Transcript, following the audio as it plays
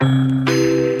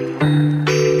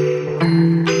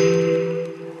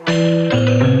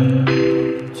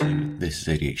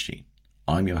ADHD.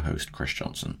 I'm your host, Chris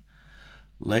Johnson.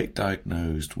 Late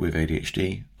diagnosed with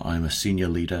ADHD, I'm a senior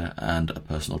leader and a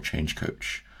personal change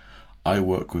coach. I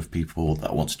work with people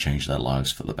that want to change their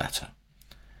lives for the better.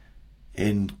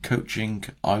 In coaching,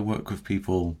 I work with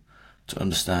people to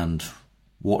understand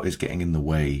what is getting in the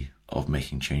way of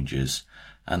making changes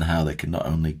and how they can not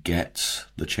only get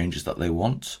the changes that they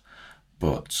want,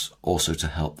 but also to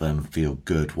help them feel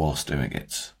good whilst doing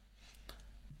it.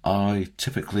 I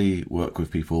typically work with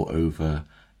people over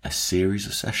a series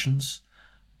of sessions,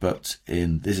 but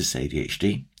in This is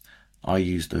ADHD, I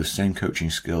use those same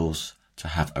coaching skills to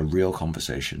have a real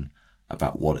conversation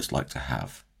about what it's like to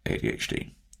have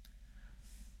ADHD.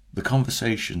 The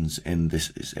conversations in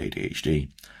This is ADHD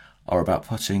are about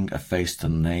putting a face to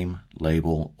the name,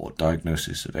 label, or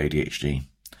diagnosis of ADHD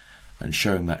and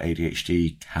showing that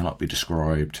ADHD cannot be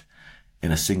described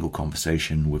in a single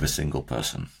conversation with a single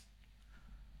person.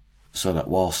 So that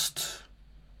whilst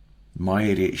my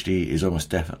ADHD is almost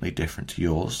definitely different to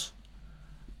yours,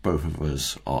 both of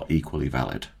us are equally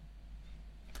valid.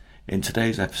 In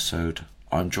today's episode,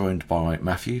 I'm joined by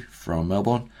Matthew from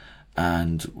Melbourne,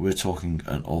 and we're talking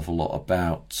an awful lot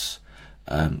about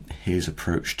his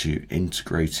approach to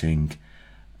integrating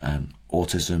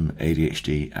autism,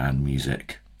 ADHD, and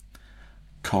music.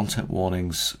 Content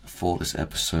warnings for this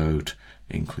episode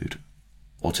include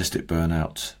autistic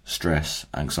burnout, stress,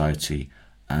 anxiety,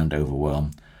 and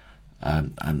overwhelm.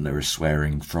 And there is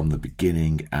swearing from the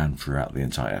beginning and throughout the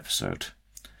entire episode.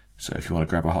 So if you want to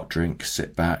grab a hot drink,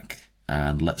 sit back,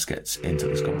 and let's get into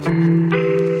this conversation.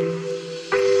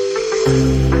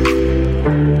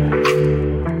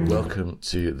 Welcome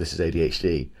to This is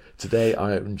ADHD. Today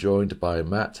I am joined by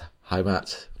Matt. Hi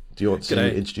Matt, do you want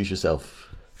to introduce yourself?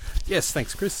 Yes,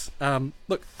 thanks Chris.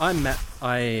 Look, I'm Matt.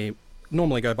 I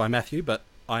normally go by Matthew, but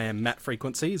I am Matt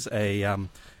Frequencies, a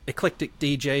eclectic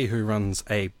DJ who runs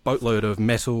a boatload of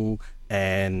metal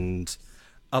and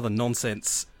other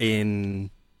nonsense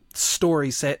in story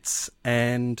sets,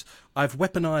 and I've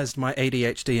weaponized my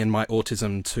ADHD and my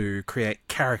autism to create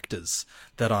characters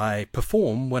that I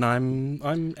perform when I'm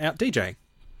out DJing.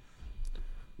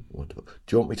 Wonderful.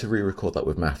 Do you want me to re-record that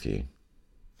with Matthew?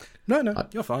 No,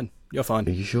 you're fine. You're fine.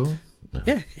 Are you sure? No.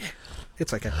 Yeah.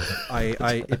 It's okay.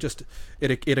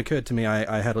 It occurred to me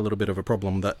I had a little bit of a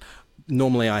problem that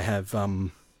normally I have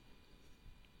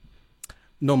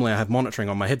monitoring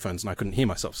on my headphones and I couldn't hear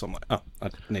myself, so I'm like, oh, I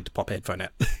need to pop a headphone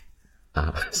out.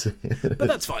 But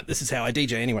that's fine. This is how I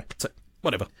DJ anyway, so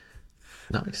whatever.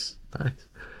 Nice.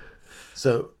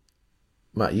 So,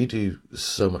 Matt, you do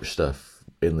so much stuff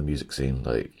in the music scene.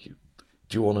 Like,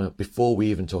 do you want to, before we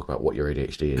even talk about what your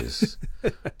ADHD is,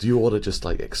 do you want to just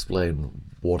like explain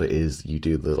what it is you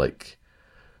do, the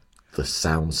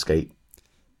soundscape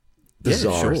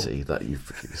bizarrety that you've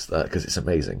produced, because it's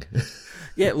amazing.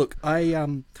 Yeah, look,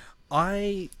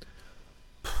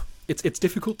 it's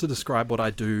difficult to describe what I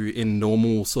do in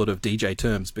normal sort of DJ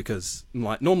terms, because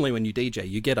like normally when you DJ,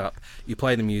 you get up, you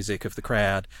play the music of the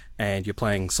crowd, and you're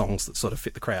playing songs that sort of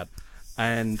fit the crowd,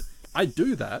 and I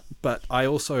do that, but I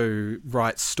also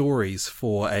write stories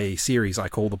for a series I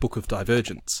call The Book of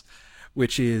Divergence,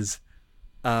 which is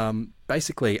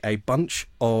basically a bunch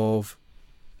of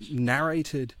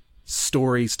narrated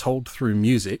stories told through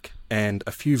music and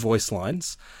a few voice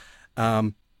lines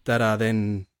that are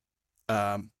then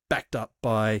backed up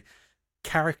by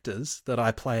characters that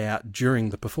I play out during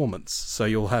the performance. So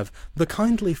you'll have the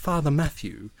kindly Father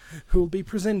Matthew, who will be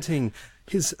presenting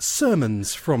his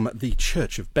sermons from the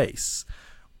Church of Bass.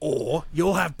 Or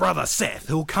you'll have Brother Seth,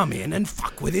 who'll come in and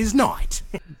fuck with his night.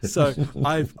 So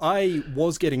I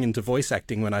was getting into voice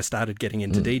acting when I started getting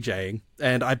into DJing,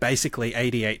 and I basically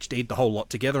ADHD'd the whole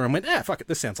lot together and went, fuck it,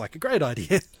 this sounds like a great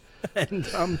idea. And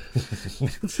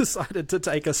decided to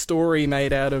take a story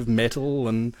made out of metal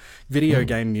and video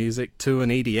game music to an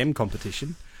EDM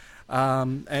competition,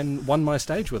 and won my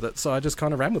stage with it. So I just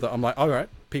kind of ran with it. I'm like, all right,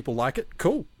 people like it,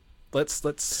 cool. Let's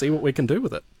see what we can do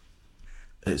with it.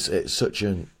 It's such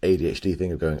an ADHD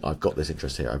thing of going, I've got this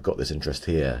interest here, I've got this interest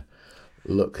here.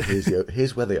 Look,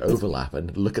 here's where they overlap,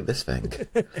 and look at this thing.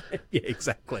 Yeah,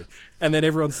 exactly. And then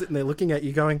everyone's sitting there looking at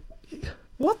you going,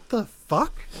 what the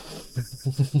fuck?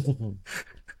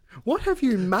 What have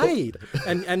you made?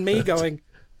 And me going,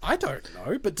 I don't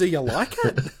know, but do you like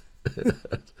it?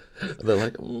 And they're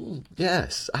like,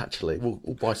 yes, actually,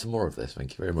 we'll buy some more of this.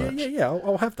 Thank you very much. Yeah,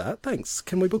 I'll have that. Thanks.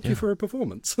 Can we book you for a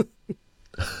performance?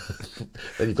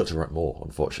 Then you've got to write more,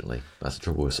 unfortunately. That's the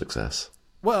trouble with success.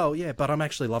 Well, yeah, but I'm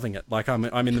actually loving it. Like, I'm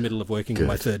in the middle of working on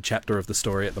my third chapter of the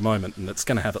story at the moment, and it's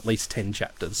going to have at least 10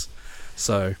 chapters.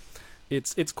 So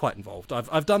it's quite involved.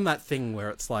 I've done that thing where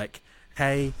it's like,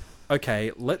 hey,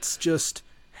 okay, let's just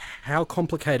how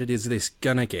complicated is this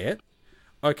gonna get?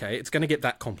 Okay, it's gonna get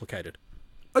that complicated.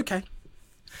 Okay.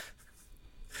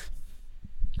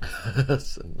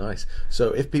 That's nice. So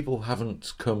if people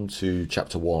haven't come to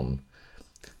chapter 1,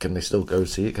 can they still go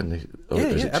see it? Can they?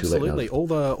 Yeah, absolutely. All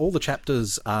the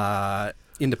chapters are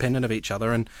independent of each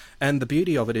other, and the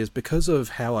beauty of it is, because of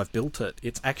how I've built it,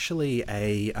 it's actually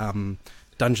a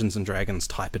Dungeons and Dragons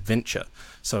type adventure.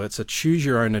 So it's a choose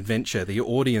your own adventure. The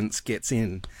audience gets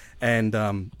in, and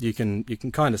you can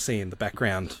kind of see in the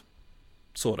background,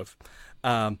 sort of.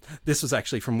 This was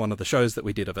actually from one of the shows that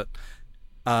we did of it.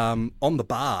 On the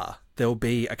bar, there'll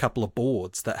be a couple of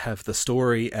boards that have the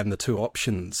story and the 2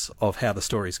 options of how the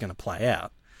story is going to play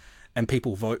out, and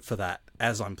people vote for that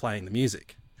as I'm playing the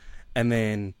music. And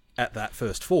then at that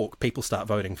first fork, people start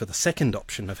voting for the second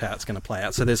option of how it's going to play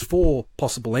out. So there's 4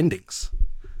 possible endings.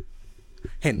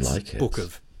 Hence, Book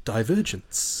of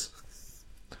Divergence.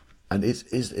 And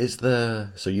is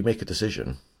there... So you make a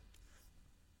decision.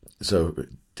 So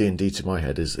D&D, to my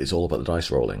head, is all about the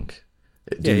dice rolling.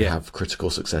 Do you have critical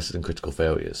successes and critical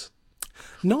failures?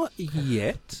 Not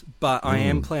yet, but I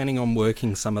am planning on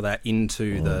working some of that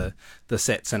into the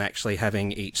sets, and actually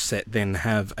having each set then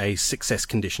have a success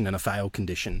condition and a fail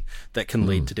condition that can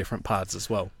lead to different paths as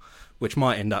well, which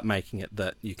might end up making it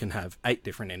that you can have 8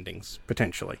 different endings,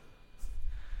 potentially.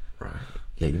 Right.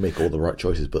 Yeah, you make all the right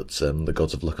choices, but the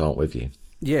gods of luck aren't with you.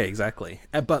 Yeah, exactly.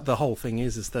 But the whole thing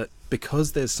is that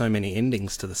because there's so many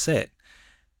endings to the set,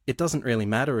 it doesn't really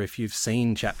matter if you've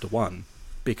seen chapter 1,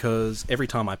 because every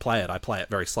time I play it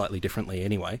very slightly differently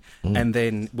anyway, and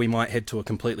then we might head to a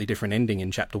completely different ending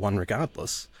in chapter 1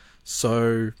 regardless.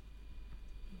 So,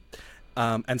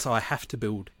 and so I have to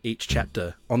build each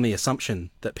chapter on the assumption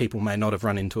that people may not have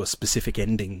run into a specific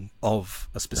ending of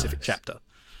a specific chapter.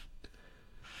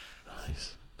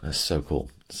 Nice. That's so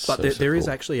cool. But there is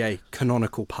actually a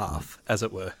canonical path, as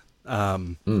it were.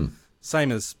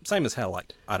 Same as how,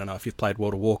 like, I don't know if you've played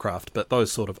World of Warcraft, but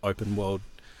those sort of open world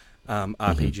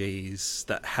RPGs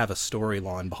that have a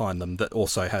storyline behind them that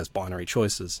also has binary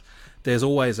choices, there's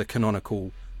always a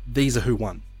canonical, these are who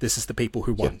won. This is the people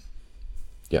who won.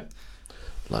 Yeah.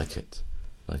 Like it.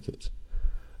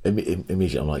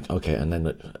 Immediately I'm like, okay, and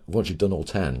then once you've done all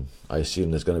 10, I assume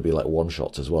there's going to be like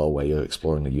one-shots as well, where you're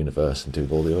exploring the universe and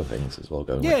doing all the other things as well.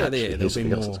 Going, there'll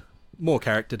be more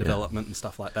character development and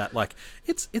stuff like that. Like,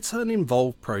 it's an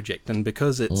involved project, and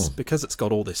because it's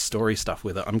got all this story stuff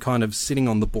with it, I'm kind of sitting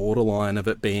on the borderline of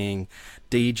it being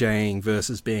DJing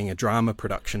versus being a drama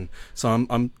production. So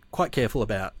I'm quite careful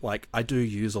about, like, I do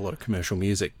use a lot of commercial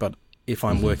music, but if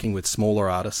I'm working with smaller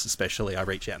artists especially, I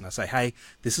reach out and I say, hey,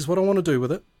 this is what I want to do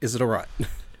with it. Is it all right?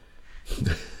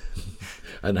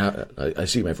 And I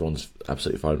assume everyone's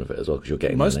absolutely fine with it as well, because you're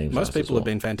getting the names. Most people have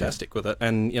been fantastic with it,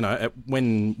 and you know,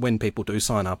 when people do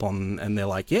sign up on and they're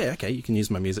like, yeah, okay, you can use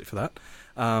my music for that.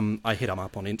 I hit them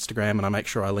up on Instagram and I make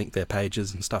sure I link their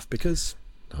pages and stuff, because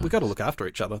we've got to look after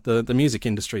each other. The music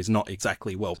industry is not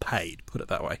exactly well paid, put it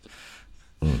that way.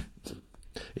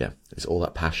 Yeah, it's all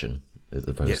that passion as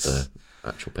opposed to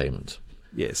actual payment.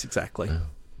 Yes, exactly. Oh,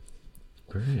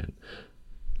 brilliant.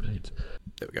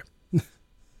 There we go.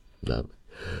 Love.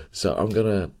 So I'm going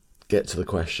to get to the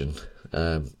question.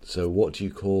 So what do you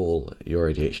call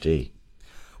your ADHD?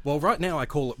 Well, right now I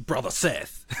call it Brother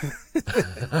Seth.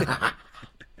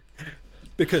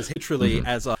 Because literally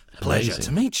as a pleasure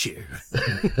to meet you.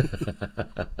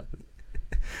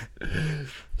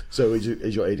 So is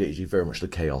your ADHD very much the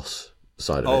chaos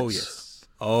side of it? Oh, yes.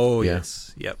 Oh,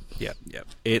 yes. Yep.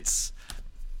 It's,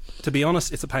 to be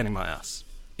honest, it's a pain in my ass.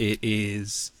 It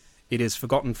is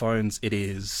forgotten phones. It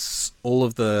is all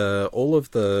of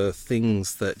the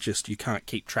things that just you can't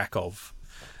keep track of.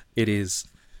 It is,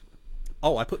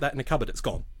 oh, I put that in a cupboard, it's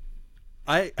gone.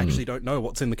 I actually don't know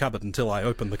what's in the cupboard until I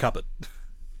open the cupboard.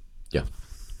 Yeah.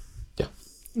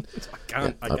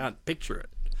 I can't picture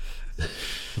it.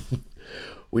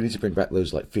 We need to bring back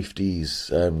those like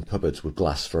 50s cupboards with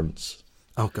glass fronts.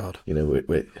 Oh God. You know,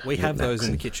 we have those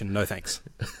in the kitchen. No thanks.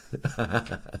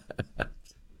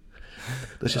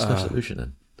 There's just no solution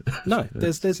then. No,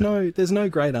 there's no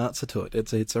great answer to it.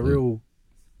 It's a real,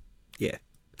 It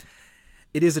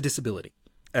is a disability,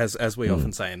 as we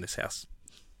often say in this house.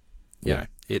 You know,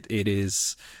 it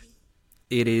is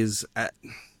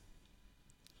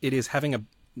having a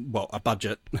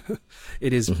budget.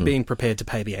 It is being prepared to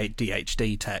pay the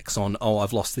ADHD tax on, oh,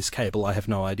 I've lost this cable, I have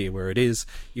no idea where it is.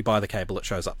 You buy the cable, it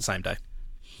shows up the same day.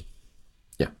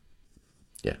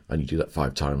 Yeah, and you do that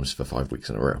 5 times for 5 weeks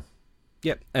in a row.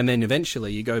 Yep, and then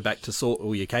eventually you go back to sort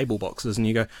all your cable boxes and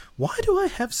you go, why do I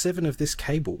have 7 of this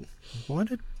cable? Why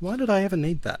did I ever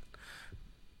need that?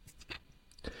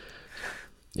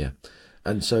 Yeah,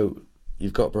 And so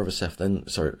you've got Brother Seth, then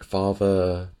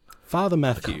Father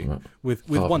Matthew with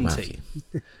Father one Matthew.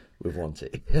 T. With one T.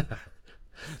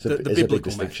 The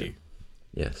biblical Matthew.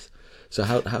 Yes. So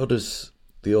how does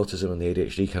the autism and the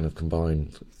ADHD kind of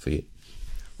combine for you?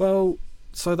 Well,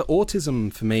 so the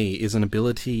autism for me is an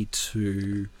ability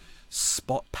to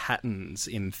spot patterns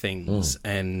in things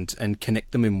and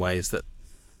connect them in ways that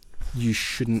you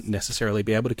shouldn't necessarily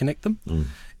be able to connect them.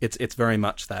 It's very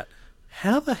much that,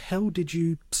 how the hell did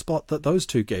you spot that those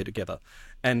two go together?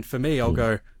 And for me, I'll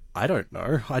go, I don't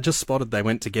know. I just spotted they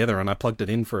went together and I plugged it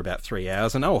in for about 3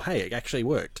 hours and, oh, hey, it actually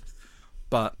worked.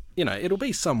 But, you know, it'll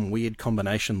be some weird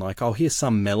combination. Like I'll hear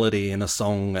some melody in a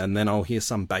song and then I'll hear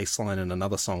some bass line in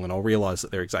another song and I'll realise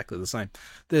that they're exactly the same.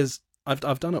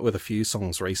 I've done it with a few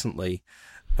songs recently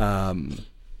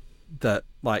that,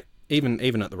 like,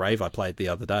 even at the rave I played the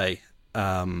other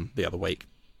week,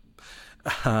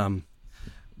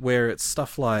 where it's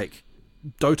stuff like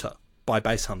Dota by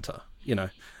Bass Hunter, you know.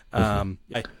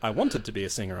 I wanted to be a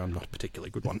singer. I'm not a particularly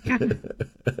good one.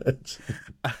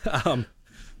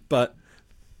 But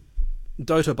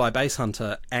Dota by Bass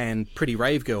Hunter and Pretty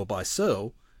Rave Girl by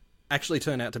Searle actually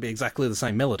turn out to be exactly the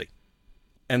same melody.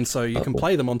 And so you can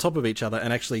play them on top of each other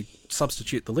and actually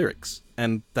substitute the lyrics,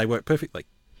 and they work perfectly.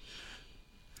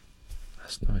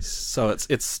 That's nice. So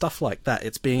it's stuff like that.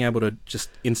 It's being able to just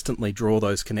instantly draw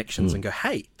those connections and go,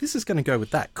 hey, this is going to go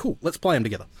with that. Cool, let's play them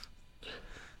together.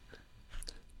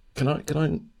 Can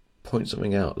I point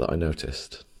something out that I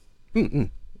noticed?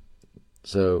 Mm-mm.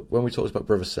 So when we talked about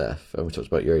Brother Seth and we talked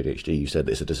about your ADHD, you said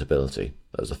it's a disability.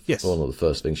 That was one of the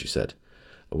first things you said.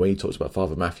 And when you talked about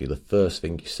Father Matthew, the first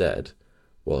thing you said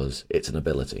was it's an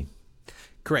ability.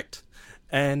 Correct.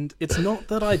 And it's not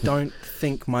that I don't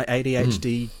think my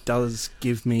ADHD does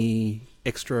give me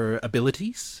extra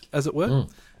abilities, as it were.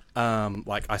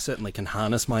 Like, I certainly can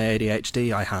harness my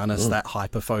ADHD. I harness that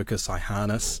hyper-focus. I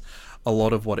harness a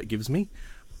lot of what it gives me.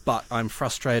 But I'm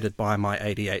frustrated by my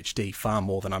ADHD far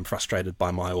more than I'm frustrated by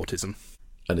my autism.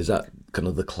 And is that kind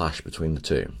of the clash between the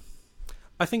two?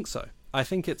 I think so. I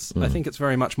think it's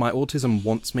very much my autism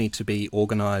wants me to be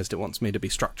organised. It wants me to be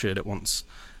structured. It wants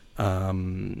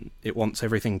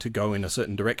everything to go in a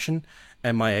certain direction.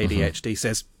 And my ADHD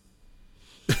says,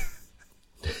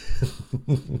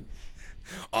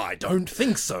 I don't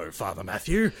think so, Father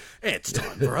Matthew. It's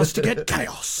time for us to get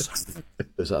chaos.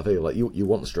 Is that thing, like, you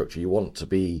want structure, you want to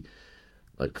be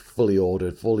like fully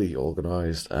ordered, fully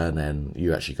organised, and then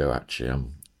you actually go,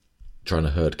 I'm trying to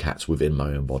herd cats within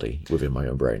my own body, within my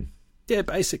own brain. Yeah,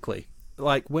 basically.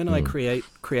 Like, when I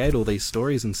create all these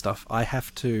stories and stuff, I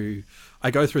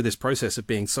go through this process of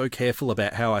being so careful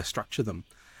about how I structure them.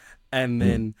 And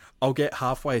then I'll get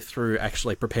halfway through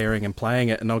actually preparing and playing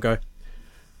it, and I'll go,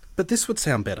 but this would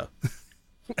sound better.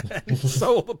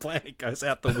 So all the planning goes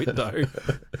out the window.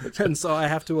 And so I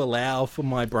have to allow for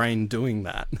my brain doing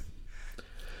that.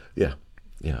 Yeah,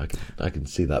 I can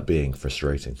see that being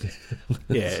frustrating.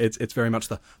 Yeah, it's very much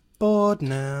the bored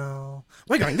now.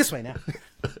 We're going this way now.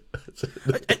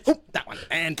 Oh, that one,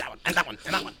 and that one, and that one,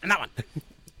 and that one, and that one.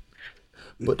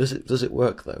 But does it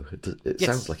work though? It Yes.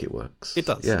 sounds like it works. It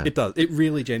does. Yeah. It does. It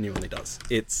really genuinely does.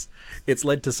 It's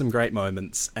led to some great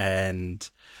moments, and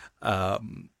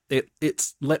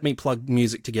it's let me plug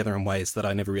music together in ways that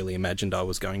I never really imagined I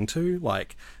was going to.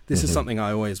 Like, this is something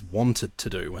I always wanted to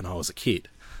do when I was a kid,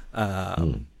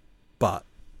 but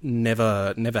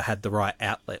never had the right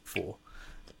outlet for.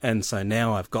 And so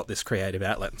now I've got this creative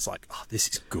outlet, and it's like, oh, this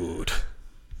is good.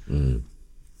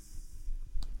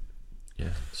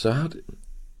 Yeah. So how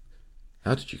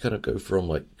did you kind of go from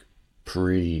like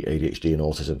pre-ADHD and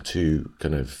autism to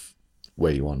kind of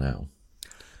where you are now?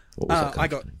 What was that I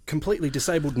got completely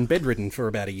disabled and bedridden for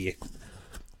about a year.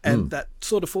 And that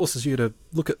sort of forces you to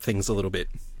look at things a little bit.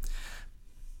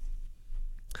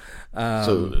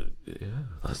 So, yeah,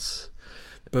 that's...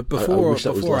 But before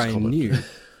I common. knew...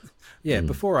 Yeah,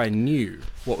 before I knew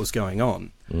what was going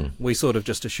on, we sort of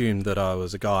just assumed that I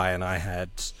was a guy and I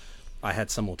had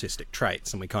some autistic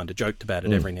traits, and we kind of joked about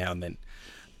it every now and then.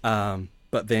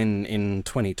 But then in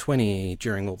 2020,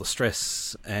 during all the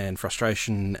stress and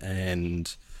frustration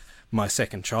and my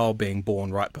second child being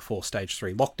born right before stage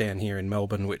 3 lockdown here in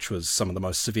Melbourne, which was some of the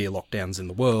most severe lockdowns in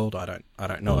the world. I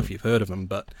don't know if you've heard of them,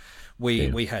 but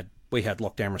we had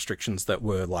lockdown restrictions that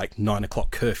were like 9 o'clock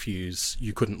curfews.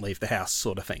 You couldn't leave the house,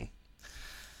 sort of thing.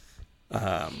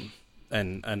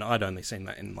 And I'd only seen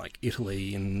that in like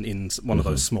Italy, in one of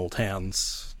those small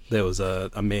towns. There was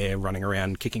a mayor running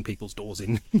around kicking people's doors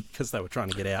in because they were trying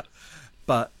to get out.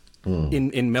 But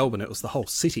in Melbourne, it was the whole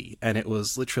city, and it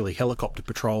was literally helicopter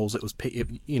patrols. It was,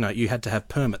 you had to have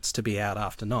permits to be out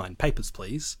after 9. Papers,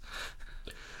 please.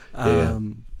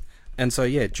 And so,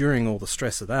 yeah, during all the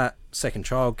stress of that, second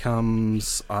child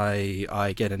comes,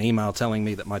 I get an email telling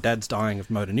me that my dad's dying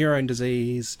of motor neurone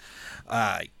disease.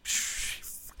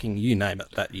 Fucking you name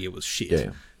it, that year was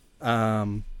shit. Yeah.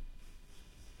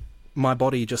 My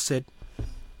body just said,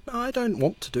 I don't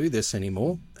want to do this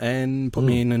anymore, and put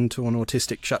me into an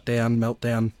autistic shutdown,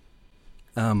 meltdown,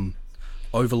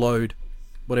 overload,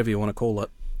 whatever you want to call it.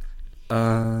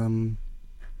 And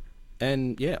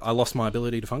yeah, I lost my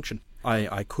ability to function.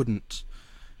 I couldn't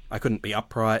be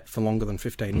upright for longer than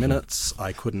 15 minutes.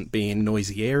 I couldn't be in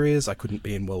noisy areas. I couldn't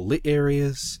be in well-lit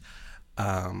areas.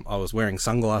 I was wearing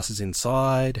sunglasses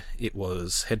inside. It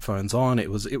was headphones on. It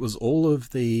was all of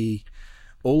the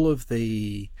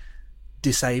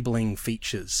disabling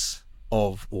features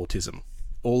of autism.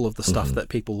 All of the stuff that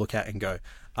people look at and go,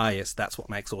 yes, that's what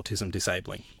makes autism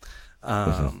disabling.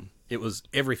 It was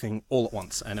everything all at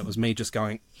once, and it was me just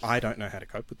going, I don't know how to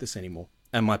cope with this anymore.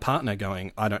 And my partner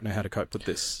going, I don't know how to cope with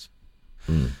this.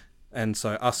 And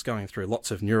so us going through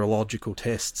lots of neurological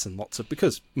tests and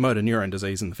because motor neurone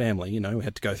disease in the family, we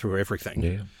had to go through everything.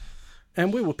 Yeah.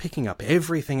 And we were picking up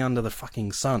everything under the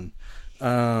fucking sun.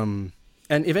 And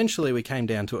eventually we came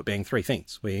down to it being three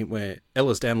things. We're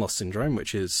Ehlers-Danlos syndrome,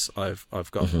 which is I've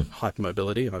got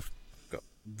hypermobility. I've got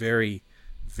very,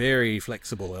 very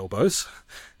flexible elbows,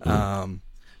 and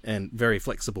very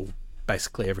flexible,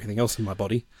 basically everything else in my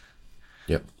body.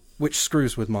 Yep. Which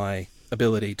screws with my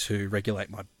ability to regulate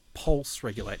my pulse,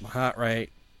 regulate my heart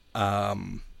rate,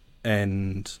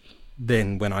 and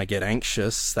then when I get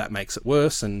anxious, that makes it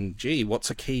worse. And gee, what's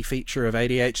a key feature of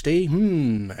ADHD?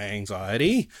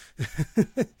 Anxiety.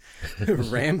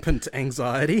 Rampant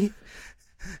anxiety.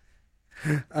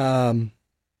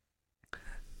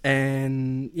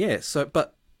 And yeah,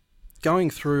 but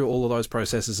going through all of those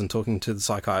processes and talking to the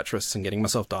psychiatrists and getting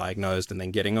myself diagnosed and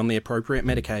then getting on the appropriate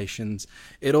medications,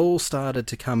 it all started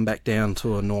to come back down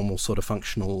to a normal sort of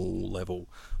functional level.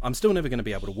 I'm still never going to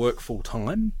be able to work full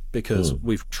time because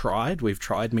we've tried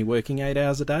me working 8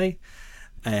 hours a day,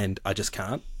 and I just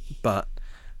can't. But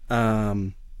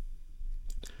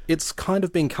it's kind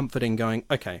of been comforting going,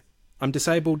 okay, I'm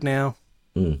disabled now,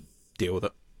 deal with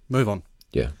it, move on.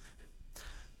 Yeah.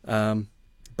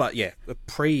 But yeah,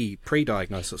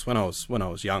 pre-diagnosis, when I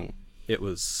was young, it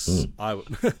was I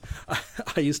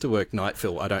used to work night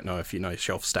fill. I don't know if you know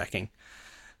shelf stacking.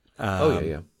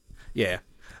 Yeah.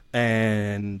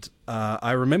 And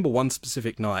I remember one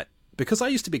specific night, because I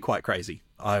used to be quite crazy.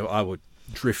 I would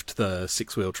drift the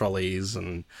 6-wheel trolleys,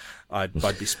 and I'd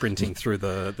be sprinting through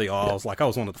the aisles. Like I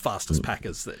was one of the fastest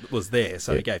packers that was there,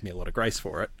 so he gave me a lot of grace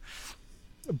for it.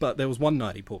 But there was one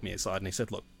night he pulled me aside and he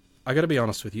said, look, I got to be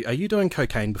honest with you. Are you doing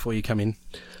cocaine before you come in?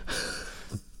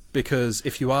 Because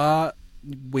if you are,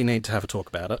 we need to have a talk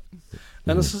about it.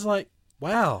 And it's just like,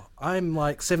 wow, I'm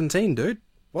like 17, dude.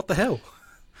 What the hell?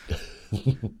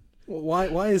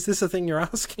 Why is this a thing you're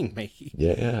asking me?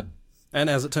 Yeah. And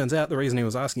as it turns out, the reason he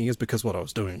was asking is because what I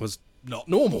was doing was not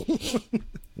normal.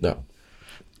 No.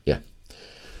 Yeah.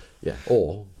 Yeah.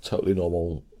 Or totally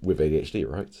normal with ADHD,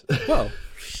 right? Well,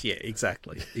 yeah,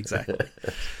 exactly.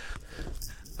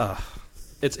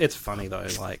 It's funny though,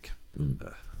 like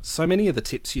so many of the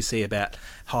tips you see about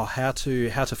how to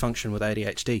function with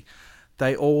ADHD,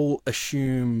 they all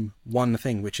assume one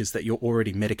thing, which is that you're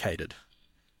already medicated.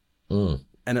 And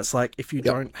it's like, if you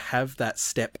don't have that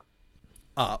step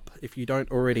up, if you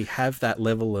don't already have that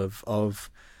level of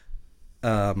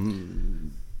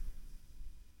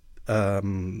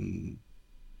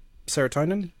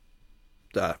serotonin,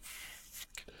 I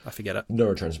forget it.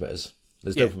 Neurotransmitters.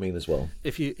 There's dopamine as well.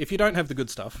 If you don't have the good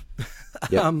stuff,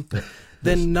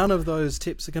 then none of those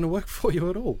tips are going to work for you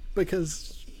at all,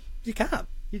 because you can't.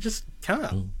 You just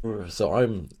can't. So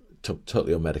I'm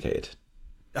totally unmedicated.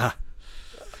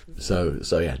 So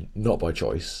yeah, not by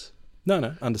choice.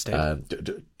 No, understand.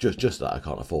 Just that I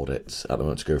can't afford it at the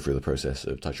moment to go through the process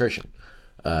of titration.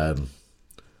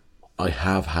 I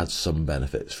have had some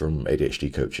benefits from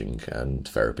ADHD coaching and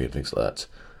therapy and things like that.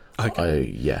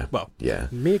 Okay.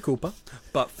 Mea culpa,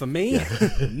 but for me,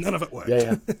 none of it worked.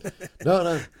 Yeah.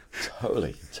 No,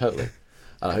 totally. And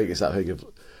I think it's that thing of.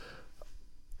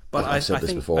 But I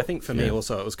think for me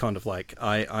also it was kind of like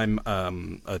I'm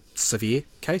a severe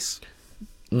case.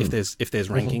 If there's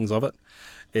rankings of it,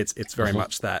 it's very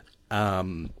much that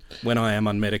when I am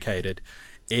unmedicated,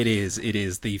 it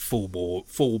is the full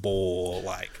bore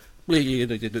like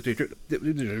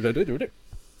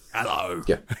hello.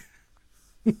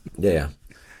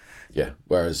 Yeah.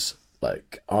 Whereas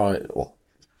like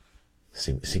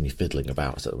seen you fiddling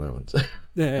about at the moment.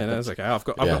 Yeah, that's okay. I've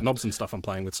got Yeah. knobs and stuff I'm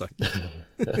playing with, so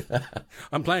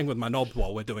I'm playing with my knob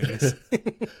while we're doing this.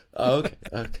 Oh, okay.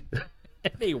 Okay.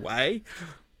 Anyway,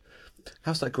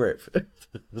 How's that grip?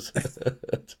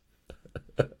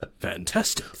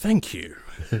 fantastic. Thank you.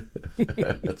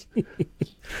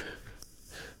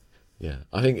 Yeah,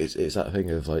 I think it's that thing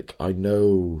of like, I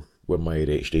know when my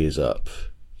ADHD is up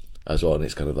as well, and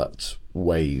it's kind of that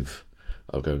wave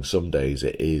of going, some days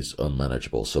it is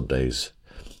unmanageable, some days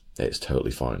it's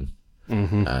totally fine.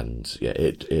 And yeah,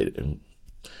 it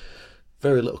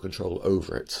very little control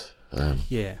over it.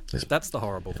 Yeah, that's the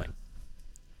horrible thing.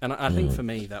 And I think for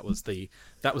me that was the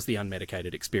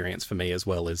unmedicated experience for me as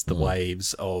well, is the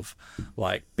waves of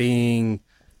like being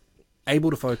able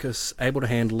to focus, able to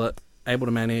handle it, able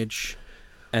to manage,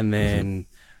 and then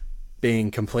being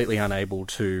completely unable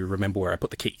to remember where I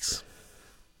put the keys.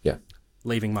 Yeah.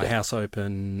 Leaving my house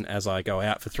open as I go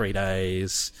out for 3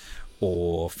 days,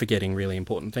 or forgetting really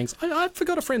important things. I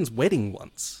forgot a friend's wedding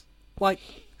once. Like,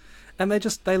 and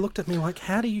they looked at me like,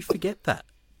 how do you forget that?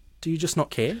 Do you just not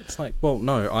care? It's like, well,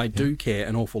 no, I do care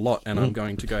an awful lot, and I'm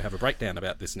going to go have a breakdown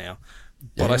about this now.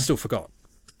 But I still forgot.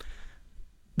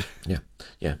 Yeah.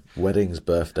 Yeah. Weddings,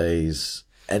 birthdays,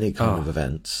 any kind of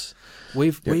events.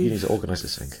 You need to organise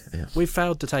this thing. Yeah. We've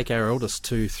failed to take our eldest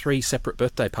to 3 separate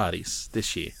birthday parties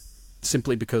this year,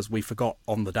 simply because we forgot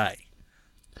on the day.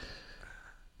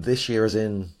 This year, as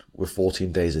in, we're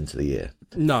 14 days into the year.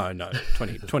 No,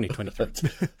 2023.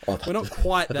 We're not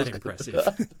quite that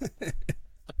impressive.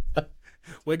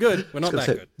 We're good. We're not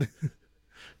that good.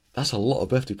 That's a lot of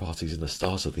birthday parties in the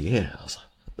start of the year. I was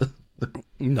like,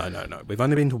 No. We've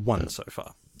only been to one so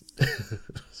far.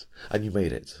 and you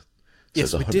made it. So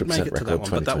Yes, it's we did make it to record that one,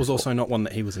 but that was 2024. also not one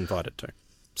that he was invited to.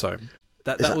 So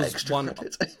that Is that was extra one.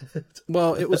 credit?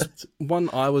 Well, it was one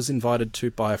I was invited to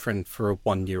by a friend for a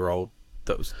 1-year-old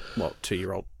that was,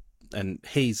 2-year-old, and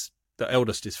the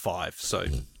eldest is 5, so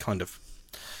kind of.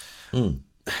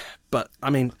 But I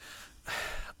mean,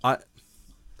 I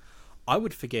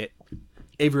would forget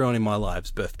everyone in my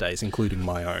life's birthdays, including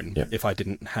my own, if I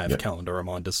didn't have calendar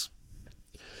reminders.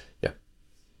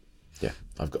 Yeah,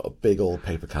 I've got a big old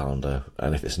paper calendar,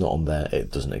 and if it's not on there,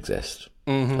 it doesn't exist.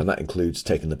 And that includes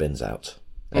taking the bins out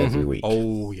every week.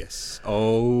 Oh yes,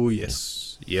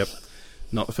 yep.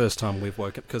 Not the first time we've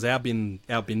woken, because our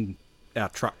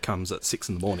truck comes at 6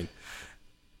 a.m,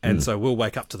 and so we'll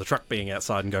wake up to the truck being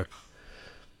outside and go,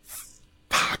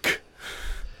 fuck.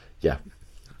 Yeah.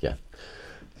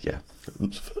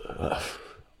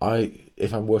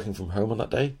 If I'm working from home on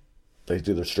that day, they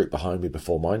do the street behind me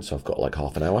before mine, so I've got like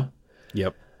half an hour.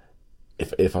 Yep.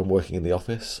 If I'm working in the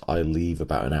office, I leave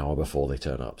about an hour before they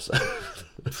turn up. So.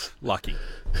 Lucky.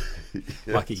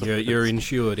 You're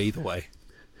insured either way.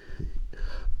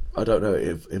 I don't know.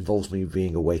 It involves me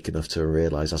being awake enough to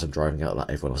realise as I'm driving out that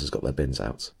everyone else has got their bins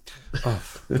out. Oh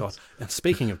God! And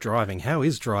speaking of driving, how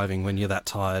is driving when you're that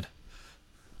tired?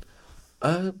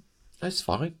 It's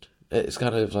fine. It's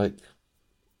kind of like,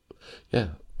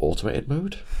 automated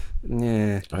mode.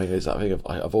 Yeah. I mean, it's that thing of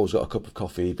I've always got a cup of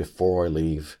coffee before I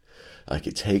leave. Like,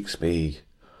 it takes me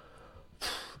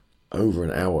over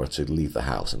an hour to leave the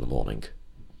house in the morning.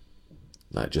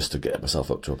 Like, just to get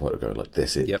myself up to a point of going like,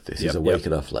 this is awake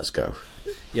enough. Let's go.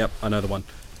 Yep, I know the one.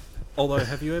 Although,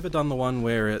 have you ever done the one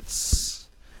where it's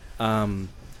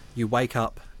you wake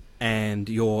up and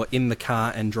you're in the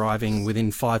car and driving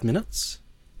within 5 minutes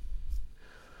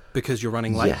because you're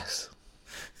running late?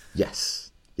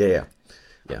 Yes. Yeah.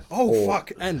 Oh,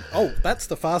 fuck. And, that's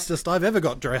the fastest I've ever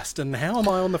got dressed, and how am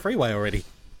I on the freeway already?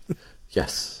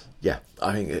 Yes. Yeah.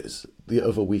 I think it's the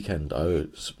other weekend I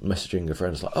was messaging a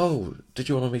friend, like, oh, did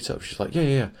you want to meet up? She's like,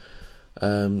 yeah.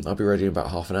 I'll be ready in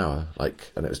about half an hour.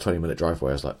 Like, and it was 20-minute drive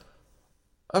away. I was like,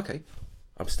 okay,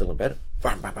 I'm still in bed.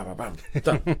 Bam, bam, bam, bam, bam.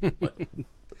 Done. Like,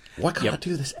 why can't I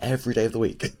do this every day of the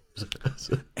week?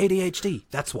 ADHD,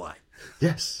 that's why.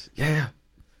 Yes. Yeah.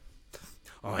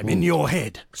 I'm in your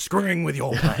head, screwing with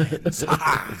your plans.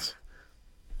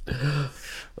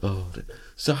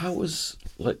 So how was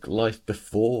like life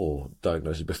before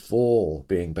diagnosis, before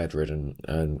being bedridden,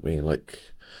 and being like,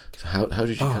 how did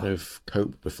you kind of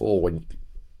cope before when?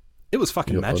 It was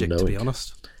fucking magic, unknowing? to be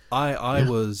honest. I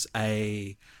was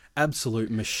a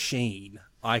absolute machine.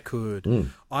 I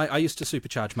used to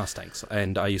supercharge Mustangs,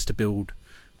 and I used to build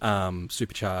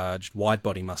supercharged wide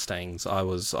body Mustangs. I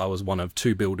was one of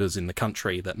 2 builders in the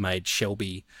country that made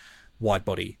Shelby wide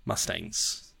body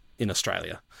Mustangs in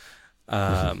Australia.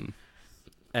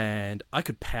 And I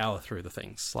could power through the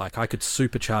things. Like, I could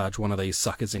supercharge one of these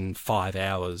suckers in 5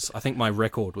 hours. I think my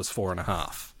record was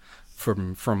 4.5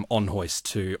 from on hoist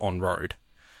to on road.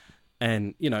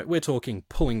 And, you know, we're talking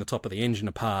pulling the top of the engine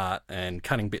apart and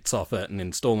cutting bits off it and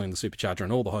installing the supercharger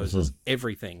and all the hoses,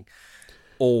 everything,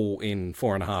 all in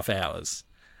 4.5 hours.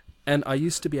 And I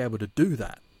used to be able to do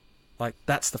that. Like,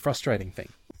 that's the frustrating thing.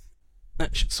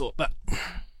 That should sort that.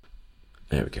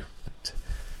 There we go.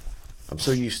 I'm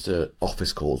so used to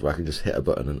office calls where I can just hit a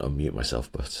button and unmute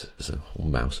myself, but there's a whole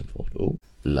mouse involved. Oh,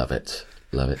 love it.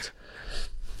 Love it.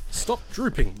 Stop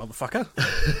drooping, motherfucker.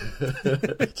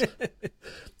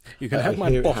 You can have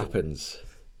my bottle. bottle.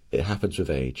 It happens with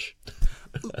age.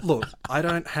 Look, I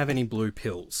don't have any blue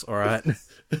pills, all right?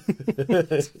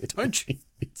 Don't you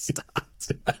start.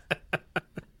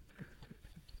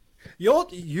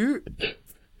 You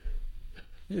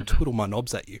twiddle my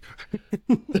knobs at you.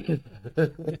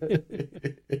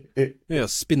 Yeah,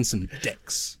 spin some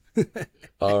decks.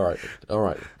 All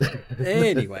right.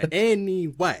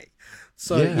 Anyway.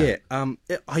 So, yeah,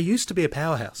 I used to be a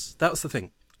powerhouse. That was the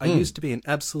thing. I used to be an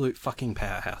absolute fucking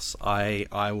powerhouse. I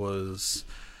was,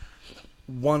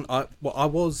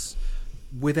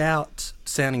 without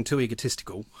sounding too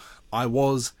egotistical, I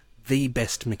was the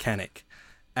best mechanic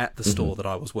at the store that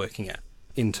I was working at,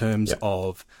 in terms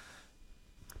of,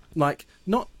 like,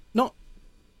 not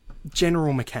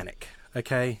general mechanic,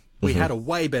 okay? We had a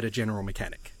way better general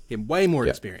mechanic, way more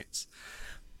experience.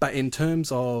 But in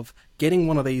terms of getting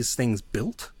one of these things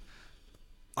built,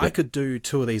 I could do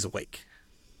 2 of these a week.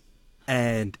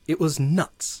 And it was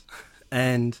nuts.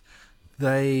 And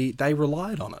they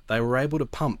relied on it. They were able to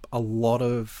pump a lot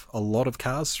of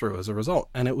cars through as a result,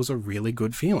 and it was a really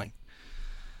good feeling.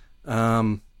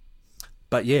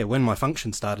 But yeah, when my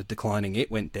function started declining,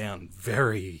 it went down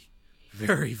very,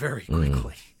 very, very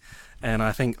quickly. And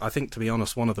I think to be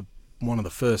honest, one of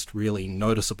the first really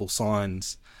noticeable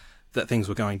signs that things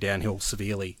were going downhill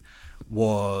severely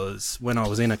was when I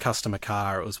was in a customer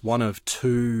car. It was one of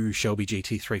 2 Shelby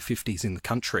GT350s in the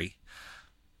country.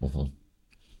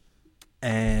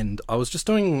 And I was just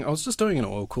doing an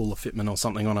oil cooler fitment or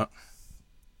something on it.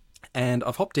 And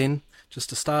I've hopped in just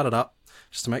to start it up,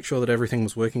 just to make sure that everything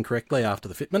was working correctly after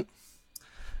the fitment.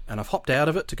 And I've hopped out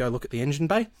of it to go look at the engine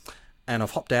bay, and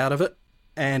I've hopped out of it,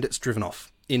 and it's driven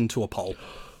off into a pole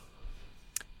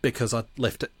because I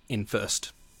left it in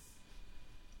first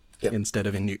instead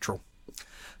of in neutral.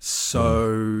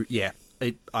 So,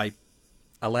 I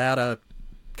allowed a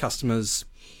customer's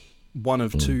one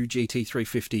of 2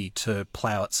 GT350 to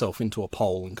plough itself into a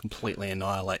pole and completely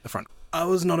annihilate the front. I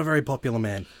was not a very popular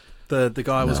man. The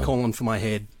guy was calling for my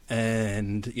head,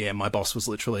 and my boss was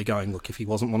literally going, look, if he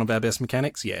wasn't one of our best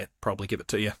mechanics, probably give it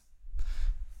to you.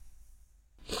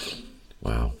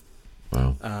 Wow.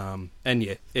 And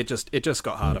it just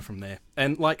got harder from there.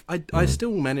 And like, I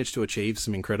still managed to achieve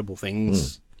some incredible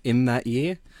things in that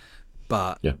year,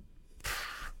 but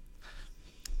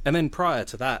and then prior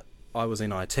to that, I was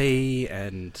in IT,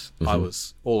 and I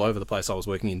was all over the place. I was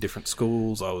working in different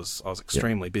schools. I was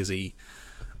extremely busy.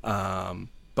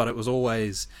 But it was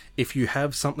always, if you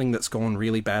have something that's gone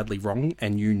really badly wrong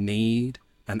and you need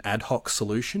an ad hoc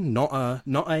solution, not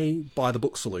a by the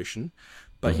book solution,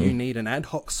 but you need an ad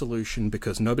hoc solution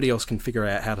because nobody else can figure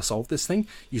out how to solve this thing,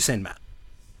 you send Matt.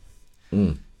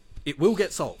 It will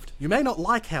get solved. You may not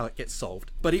like how it gets solved,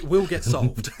 but it will get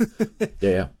solved.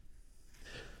 Yeah.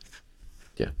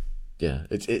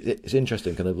 It's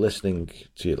interesting, kind of listening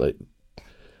to you. Like,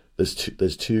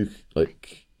 there's two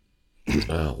like,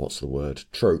 what's the word?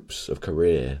 Tropes of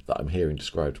career that I'm hearing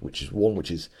described. Which is one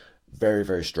which is very,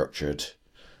 very structured.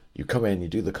 You come in, you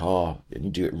do the car, and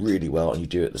you do it really well, and you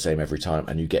do it the same every time,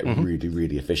 and you get really,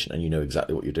 really efficient, and you know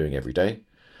exactly what you're doing every day.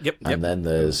 And then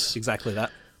there's exactly that.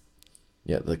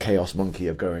 Yeah, the chaos monkey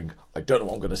of going, I don't know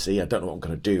what I'm going to see, I don't know what I'm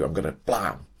going to do, I'm going to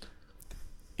blam.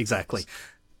 Exactly.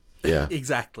 Yeah.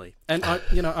 Exactly. And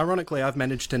ironically, I've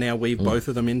managed to now weave both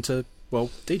of them into,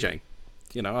 DJing.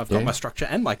 I've got my structure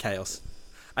and my chaos.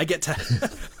 I get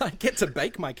to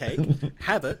bake my cake,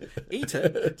 have it, eat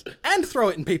it, and throw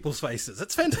it in people's faces.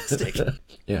 It's fantastic.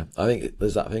 Yeah, I think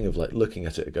there's that thing of like looking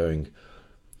at it and going,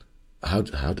 how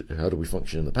do we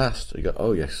function in the past? You go,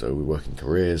 oh yes, so we work in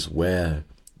careers where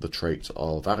the traits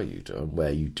are valued and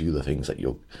where you do the things that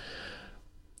you're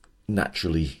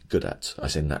naturally good at. I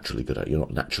say naturally good at. You're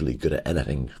not naturally good at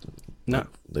anything. No,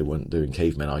 they weren't doing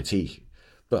caveman IT,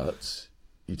 but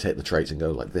you take the traits and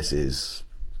go like, this is.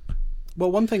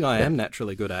 Well, one thing I am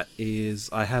naturally good at is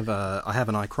I have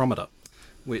an ichrometer,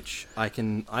 which I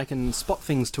can spot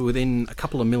things to within a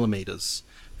couple of millimeters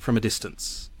from a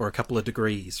distance, or a couple of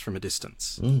degrees from a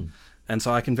distance. And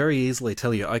so I can very easily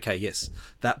tell you, okay, yes,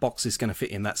 that box is going to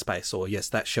fit in that space, or yes,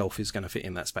 that shelf is going to fit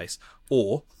in that space,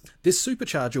 or this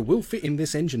supercharger will fit in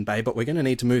this engine bay, but we're going to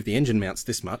need to move the engine mounts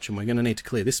this much, and we're going to need to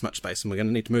clear this much space, and we're going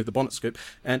to need to move the bonnet scoop,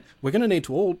 and we're going to need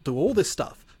to do all this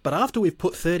stuff. But after we've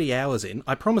put 30 hours in,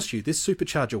 I promise you this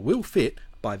supercharger will fit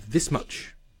by this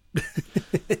much.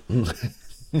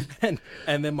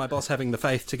 and then my boss having the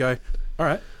faith to go, all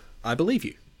right, I believe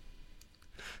you.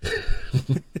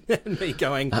 And me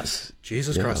going,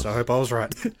 Jesus Christ, I hope I was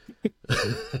right.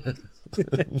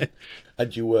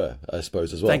 And you were, I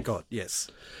suppose, as well. Thank God, yes.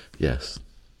 Yes.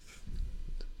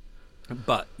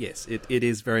 But yes, it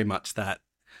is very much that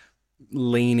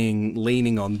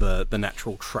leaning on the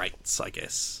natural traits, I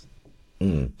guess.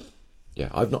 Yeah,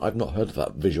 I've not heard of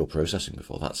that visual processing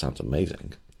before. That sounds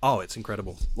amazing. Oh, it's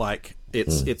incredible. Like,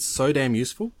 it's so damn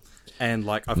useful. And,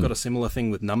 like, I've got a similar thing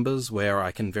with numbers where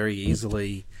I can very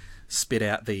easily spit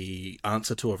out the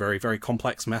answer to a very, very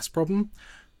complex maths problem.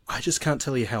 I just can't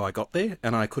tell you how I got there,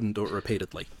 and I couldn't do it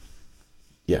repeatedly.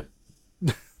 Yeah.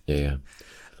 Yeah.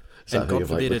 And God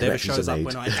forbid it ever shows up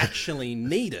when I actually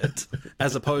need it,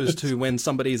 as opposed to when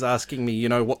somebody's asking me,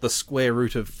 what the square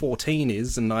root of 14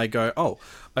 is, and I go, oh,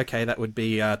 okay, that would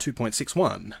be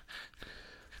 2.61,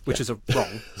 which is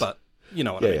wrong, but you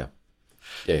know what I mean.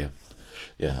 Yeah.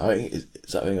 I think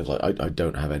it's that thing of like, I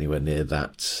don't have anywhere near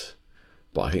that,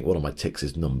 but I think one of my tics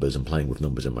is numbers and playing with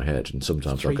numbers in my head, and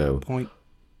sometimes I'll go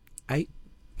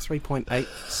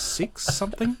 3.86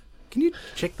 something. Can you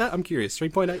check that? I'm curious.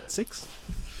 3.86?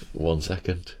 1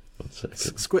 second.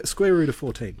 Square root of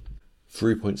 14.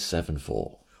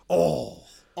 3.74. Oh,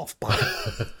 off by.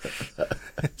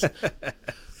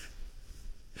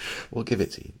 We'll give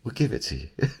it to you.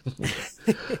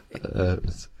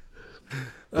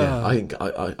 Yeah, I think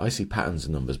I see patterns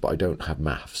in numbers, but I don't have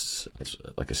maths. It's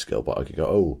like a skill, but I could go,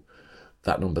 oh,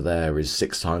 that number there is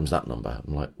 6 times that number.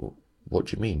 I'm like, well, what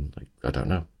do you mean? Like, I don't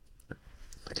know.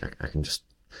 Like, I can just...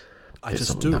 I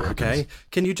just do, okay?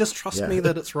 Can you just trust me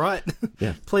that it's right?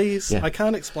 Yeah. Please, yeah. I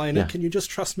can't explain it. Can you just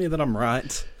trust me that I'm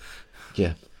right?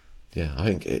 Yeah. Yeah, I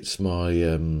think it's my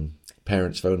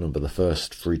parents' phone number. The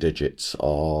first 3 digits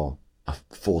are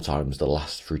 4 times the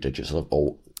last 3 digits of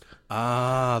all.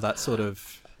 That sort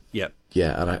of... Yep.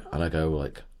 Yeah, and I go,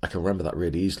 like, I can remember that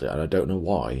really easily, and I don't know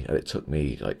why. And it took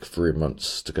me, like, 3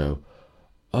 months to go,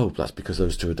 oh, that's because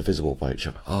those two are divisible by each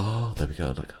other. Oh, there we go.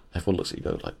 Like, everyone looks at you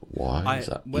and go, like, why is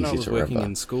that when easy I was to remember? working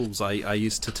in schools, I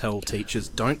used to tell teachers,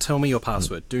 don't tell me your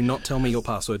password. Do not tell me your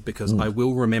password, because I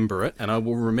will remember it, and I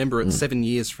will remember it 7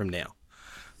 years from now.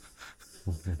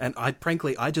 And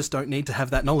frankly, I just don't need to have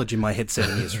that knowledge in my head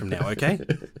 7 years from now, okay?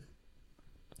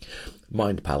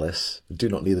 Mind palace. Do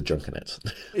not need the junk in it.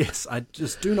 Yes, I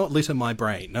just do not litter my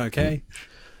brain, okay?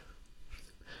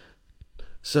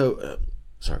 So,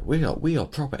 sorry, we are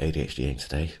proper ADHDing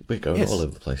today. We're going all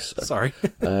over the place. Sorry.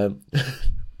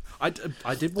 I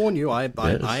did warn you, I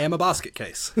am a basket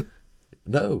case.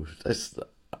 No,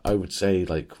 I would say,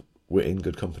 like, we're in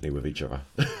good company with each other.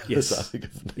 Yes.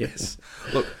 Yes.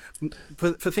 Look,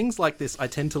 for things like this, I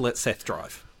tend to let Seth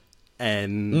drive.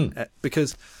 And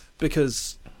because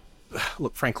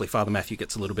look, frankly, Father Matthew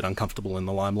gets a little bit uncomfortable in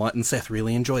the limelight, and Seth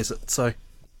really enjoys it, so...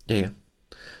 Yeah.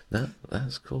 No,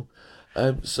 that's cool.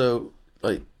 So,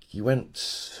 like, you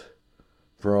went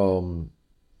from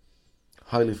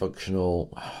highly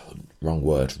functional... wrong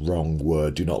word,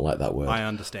 do not like that word. I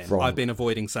understand. I've been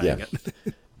avoiding saying it.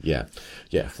 Yeah,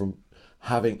 from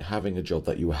having a job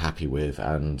that you were happy with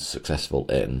and successful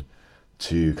in,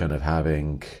 to kind of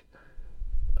having,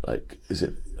 like, is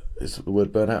the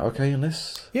word burnout okay in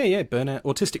this? Yeah, burnout.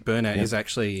 Autistic burnout is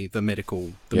actually the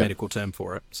medical term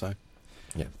for it. So,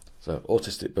 yeah. So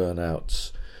autistic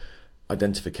burnout,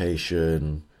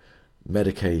 identification,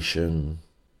 medication,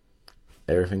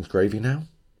 everything's gravy now?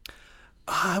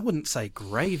 I wouldn't say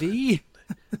gravy.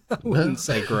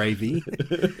 Say gravy.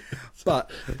 But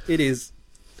it is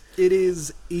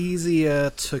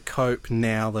easier to cope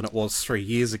now than it was 3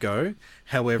 years ago.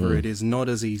 However, it is not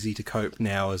as easy to cope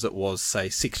now as it was, say,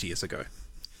 6 years ago.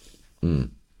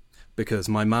 Because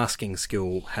my masking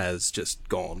skill has just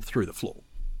gone through the floor.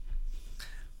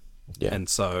 Yeah. And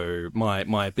so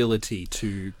my ability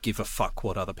to give a fuck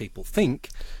what other people think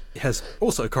has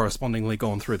also correspondingly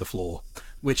gone through the floor,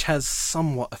 which has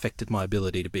somewhat affected my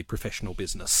ability to be professional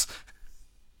business.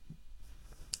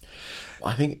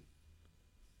 I think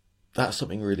that's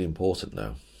something really important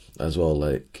now as well,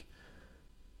 like,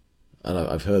 and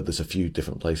I've heard this a few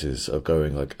different places of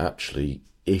going, like, actually,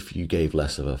 if you gave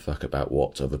less of a fuck about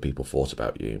what other people thought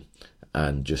about you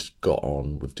and just got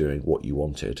on with doing what you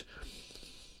wanted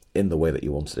in the way that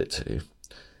you wanted it to,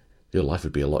 your life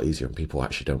would be a lot easier and people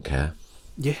actually don't care.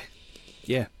 Yeah.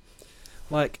 Yeah.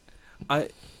 Like,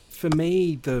 for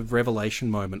me, the revelation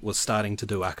moment was starting to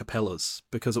do acapellas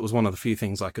because it was one of the few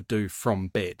things I could do from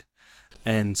bed.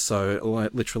 And so,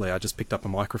 like, literally, I just picked up a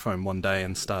microphone one day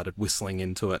and started whistling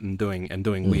into it and doing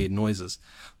weird noises.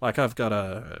 Like, I've got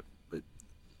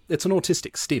it's an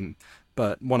autistic stim,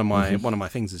 but one of my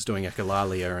things is doing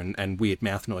echolalia and weird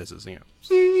mouth noises. You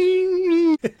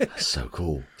know. So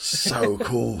cool. So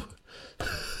cool.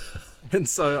 And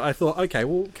so I thought, okay,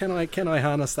 well, can I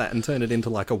harness that and turn it into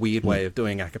like a weird way of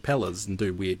doing acapellas and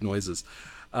do weird noises?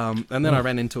 And then I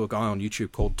ran into a guy on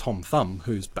YouTube called Tom Thumb,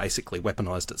 who's basically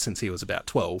weaponized it since he was about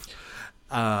 12,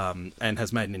 and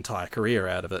has made an entire career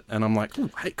out of it. And I'm like, oh,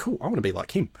 hey, cool, I want to be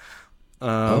like him.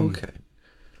 Okay.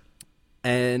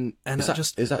 And sorry?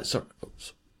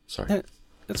 Yeah,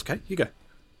 that's okay. You go.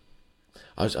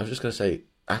 I was just going to say,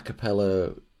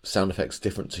 acapella sound effects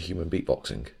different to human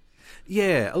beatboxing.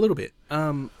 Yeah, a little bit.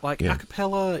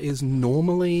 Acapella is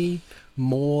normally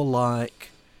more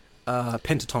like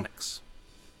pentatonics.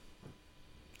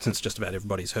 Since just about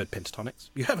everybody's heard pentatonics.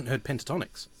 You haven't heard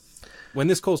pentatonics. When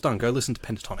this call's done, go listen to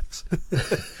pentatonics.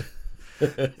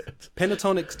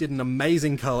 Pentatonics did an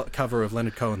amazing cover of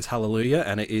Leonard Cohen's Hallelujah,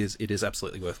 and it is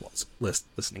absolutely worth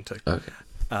listening to. Okay.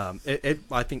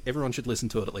 I think everyone should listen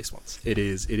to it at least once. It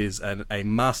is a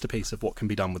masterpiece of what can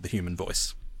be done with the human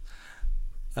voice.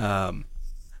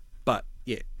 But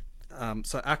yeah,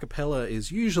 so a cappella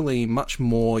is usually much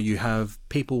more, you have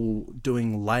people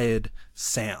doing layered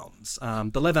sounds.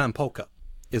 The Levan polka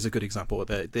is a good example of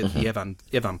the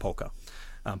Evan polka.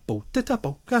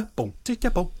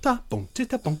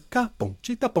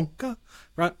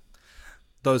 Right?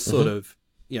 Those sort of,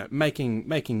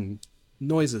 making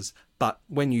noises, but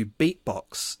when you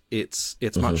beatbox,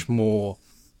 it's much more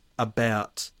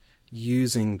about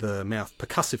using the mouth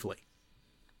percussively.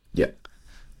 Yeah.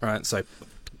 Right, so...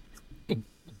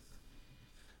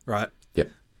 Right? Yeah.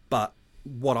 But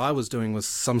what I was doing was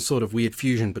some sort of weird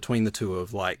fusion between the two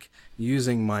of, like,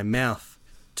 using my mouth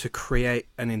to create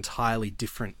an entirely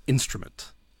different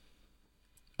instrument.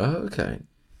 Oh, okay.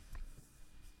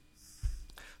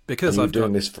 Because I've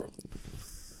doing this from...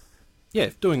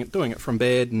 Yeah, doing it from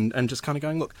bed and just kind of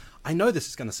going, look, I know this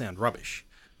is going to sound rubbish,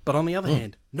 but on the other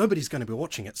hand, nobody's going to be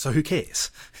watching it, so who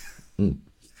cares?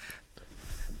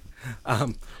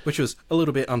 Which was a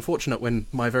little bit unfortunate when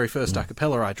my very first a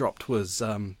cappella I dropped was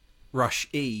Rush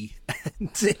E, and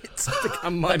it's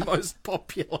become my most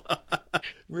popular.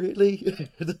 Really?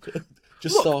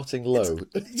 Just starting low.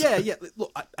 Yeah.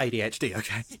 Look, ADHD,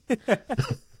 okay.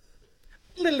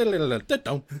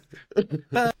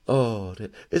 Oh,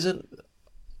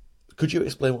 could you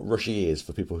explain what Rush E is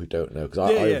for people who don't know? Because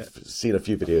I've seen a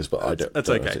few videos, but I don't know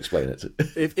how to explain it.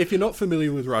 If you're not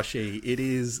familiar with Rush E, it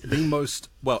is the most,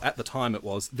 well, at the time it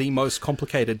was, the most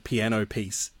complicated piano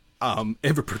piece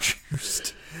ever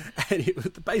produced.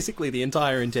 And basically the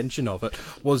entire intention of it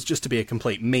was just to be a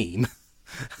complete meme.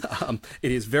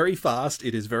 It is very fast,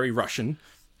 it is very Russian,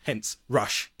 hence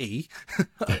Rush E.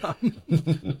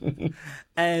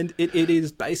 And it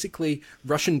is basically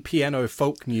Russian piano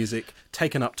folk music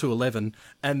taken up to 11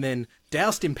 and then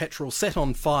doused in petrol, set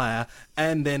on fire,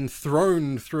 and then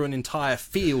thrown through an entire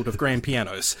field of grand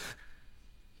pianos.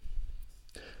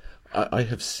 I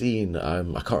have seen, I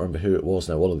can't remember who it was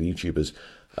now, one of the YouTubers,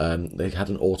 they had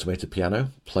an automated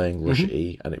piano playing Rush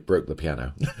E, and it broke the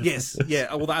piano. Yes,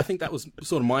 yeah. Well, I think that was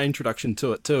sort of my introduction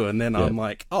to it too. And then I'm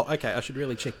like, oh, okay, I should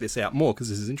really check this out more because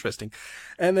this is interesting.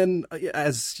 And then,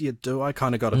 as you do, I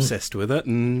kind of got obsessed with it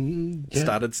and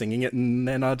started singing it. And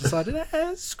then I decided,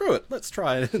 screw it, let's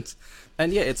try it.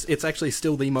 And yeah, it's actually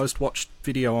still the most watched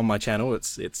video on my channel.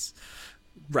 It's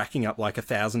racking up like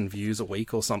 1,000 views a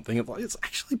week or something. It's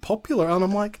actually popular, and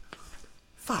I'm like,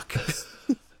 fuck.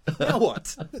 Now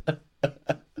what?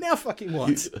 Now fucking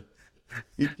what?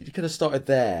 You could have started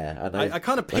there. And I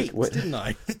kind of peaked, didn't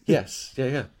I? Yes,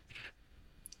 yeah.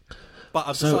 But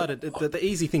I've decided that the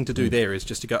easy thing to do there is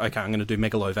just to go, okay, I'm going to do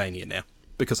Megalovania now,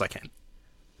 because I can.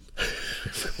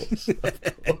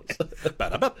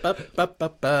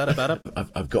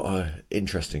 I've got an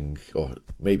interesting, or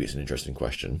maybe it's an interesting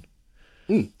question,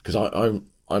 because I'm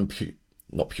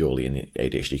not purely in the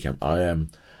ADHD camp. I am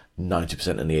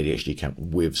 90% in the ADHD camp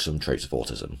with some traits of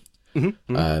autism.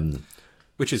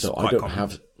 Which is quite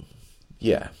common.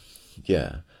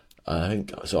 I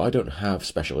think so. I don't have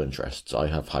special interests. I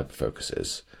have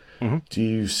hyperfocuses. Do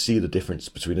you see the difference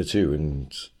between the two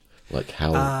and like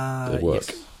how they work?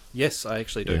 Yes, I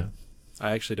actually do.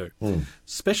 I actually do.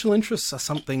 Special interests are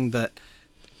something that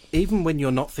even when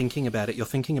you're not thinking about it, you're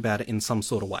thinking about it in some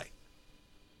sort of way.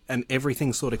 And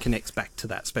everything sort of connects back to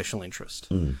that special interest.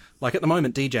 Like at the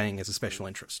moment, DJing is a special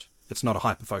interest. It's not a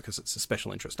hyperfocus, it's a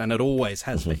special interest. And it always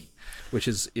has been, which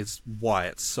is why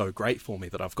it's so great for me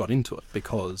that I've got into it,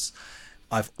 because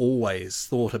I've always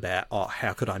thought about,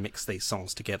 how could I mix these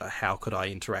songs together? How could I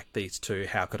interact these two?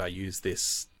 How could I use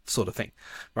this sort of thing?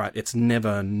 Right? It's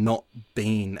never not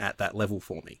been at that level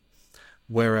for me.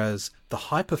 Whereas the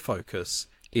hyperfocus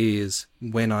is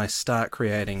when I start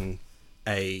creating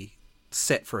a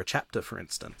set for a chapter, for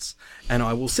instance, and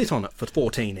I will sit on it for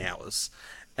 14 hours,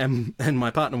 and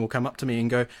my partner will come up to me and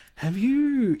go, "Have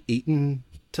you eaten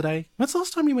today? When's the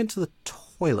last time you went to the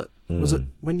toilet? Was it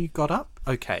when you got up?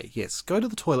 Okay, yes, go to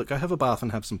the toilet, go have a bath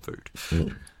and have some food."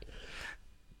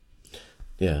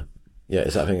 Yeah. Yeah,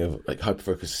 it's that thing of like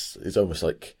hyperfocus is almost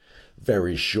like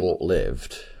very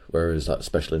short-lived, whereas that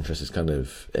special interest is kind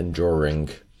of enduring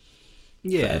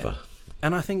forever.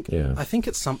 And I think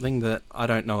it's something that I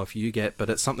don't know if you get, but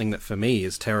it's something that for me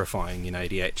is terrifying in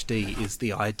ADHD, is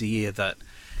the idea that,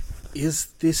 is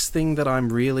this thing that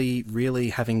I'm really, really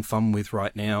having fun with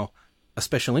right now a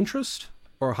special interest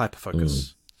or a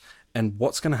hyperfocus? And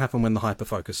what's going to happen when the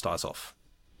hyperfocus dies off?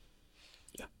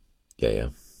 Yeah.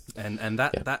 And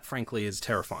that frankly is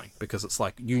terrifying, because it's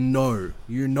like, you know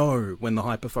when the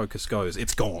hyperfocus goes,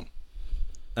 it's gone.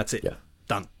 That's it. Yeah.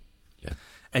 Done. Yeah.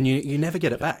 And you never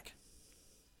get it back.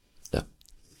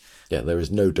 Yeah, there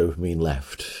is no dopamine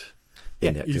left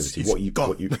in the activity. It's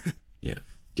gone. Yeah.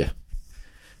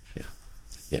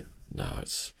 No,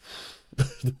 it's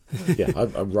yeah.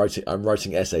 I'm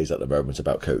writing essays at the moment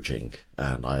about coaching,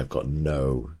 and I have got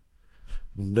no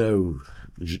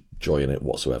joy in it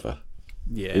whatsoever.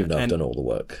 Yeah, even though I've done all the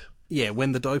work. Yeah,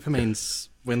 when the dopamine's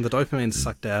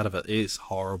sucked out of it is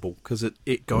horrible, because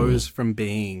it goes from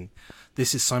being,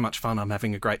 this is so much fun, I'm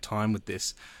having a great time with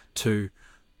this, to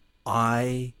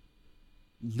I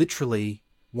literally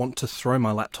want to throw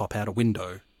my laptop out a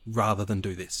window rather than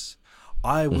do this.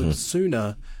 I would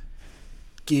sooner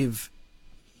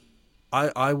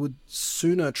I would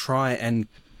sooner try and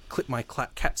clip my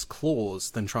cat's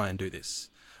claws than try and do this.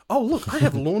 Oh, look, I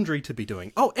have laundry to be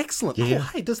doing. Oh, excellent. Yeah. Oh,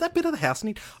 hey, does that bit of the house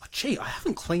need... Oh, gee, I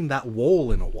haven't cleaned that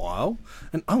wall in a while.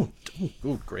 And,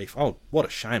 good grief. Oh, what a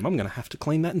shame. I'm going to have to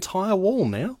clean that entire wall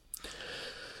now.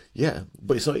 Yeah,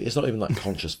 but it's not even like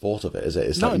conscious thought of it, is it?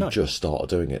 It's like you just start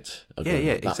doing it.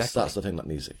 Exactly. That's the thing that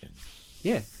needs it.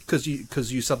 Yeah, because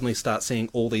you suddenly start seeing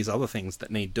all these other things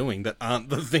that need doing that aren't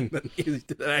the thing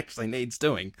that actually needs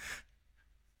doing.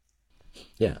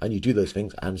 Yeah, and you do those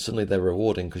things, and suddenly they're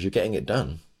rewarding because you're getting it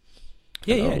done.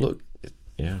 Yeah. Oh, look.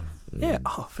 Yeah. Yeah.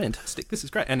 Oh, fantastic! This is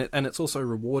great, and it's also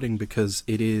rewarding because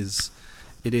it is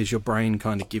your brain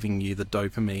kind of giving you the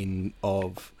dopamine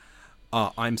of,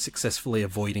 I'm successfully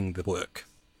avoiding the work.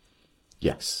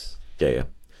 Yes. Yeah.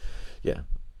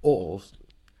 Or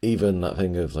even that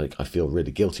thing of like, I feel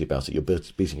really guilty about it. You're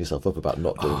beating yourself up about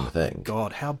not doing the thing.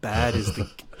 God, how bad is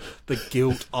the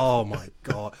guilt? Oh my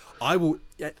God, I will,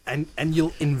 and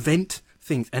you'll invent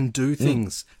things and do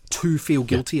things to feel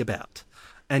guilty about.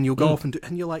 And you'll go off and do,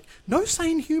 and you're like, no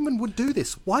sane human would do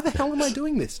this. Why the hell am I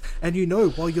doing this? And you know,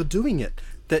 while you're doing it,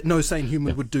 that no sane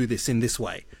human would do this in this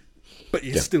way. But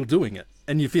you're still doing it,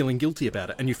 and you're feeling guilty about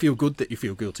it, and you feel good that you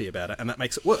feel guilty about it, and that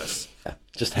makes it worse. Yeah,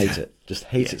 just hate it. Just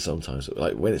hate it sometimes.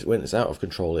 Like when it's out of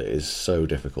control, it is so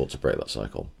difficult to break that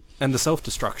cycle. And the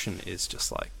self-destruction is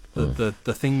just like the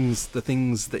things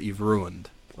that you've ruined,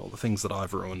 or the things that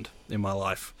I've ruined in my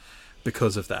life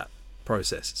because of that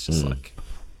process. It's just like...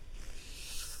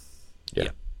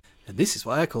 Yeah. And this is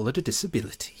why I call it a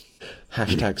disability.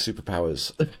 Hashtag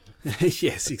superpowers.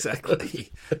 Yes,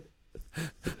 exactly.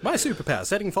 My superpower,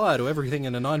 setting fire to everything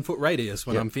in a 9-foot radius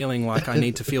when I'm feeling like I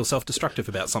need to feel self-destructive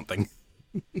about something.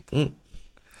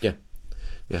 Yeah.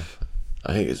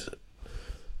 I think it's...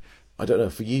 I don't know,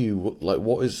 for you, like,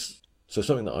 what is... So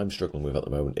something that I'm struggling with at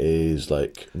the moment is,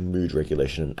 like, mood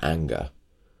regulation and anger.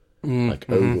 Like,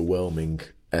 overwhelming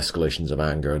escalations of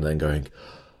anger, and then going...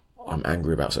 I'm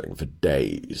angry about something for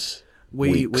days,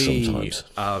 weeks sometimes.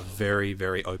 We are very,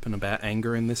 very open about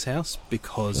anger in this house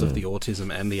because of the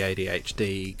autism and the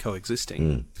ADHD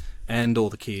coexisting. And all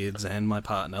the kids and my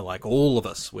partner, like all of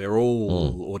us, we're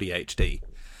all ADHD.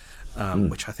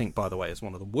 Which I think, by the way, is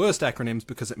one of the worst acronyms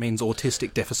because it means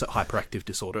autistic deficit hyperactive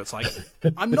disorder. It's like,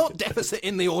 I'm not deficit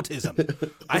in the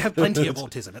autism. I have plenty of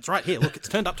autism. It's right here. Look, it's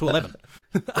turned up to 11.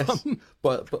 Yes.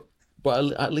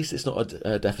 But at least it's not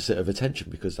a deficit of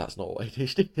attention, because that's not what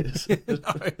ADHD is.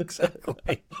 No,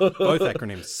 exactly. Both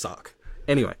acronyms suck.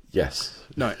 Anyway. Yes.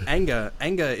 No, anger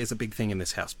is a big thing in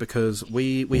this house because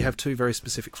we have two very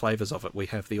specific flavours of it. We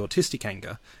have the autistic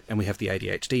anger and we have the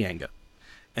ADHD anger.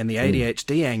 And the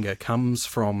ADHD anger comes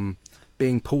from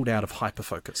being pulled out of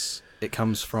hyperfocus. It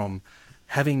comes from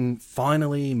having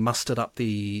finally mustered up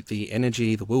the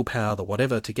energy, the willpower, the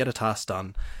whatever to get a task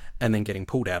done, and then getting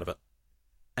pulled out of it.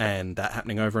 And that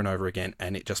happening over and over again,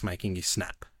 and it just making you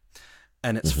snap.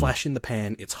 And it's flash in the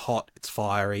pan, it's hot, it's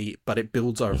fiery, but it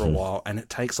builds over a while, and it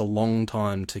takes a long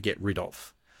time to get rid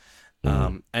of.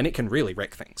 And it can really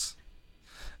wreck things.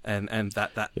 And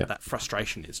that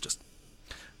frustration is just...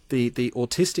 The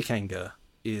autistic anger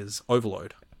is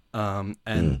overload. And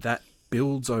that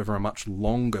builds over a much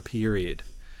longer period.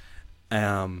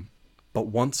 But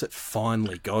once it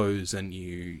finally goes and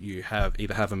you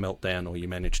either have a meltdown or you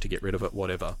manage to get rid of it,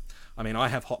 whatever. I mean, I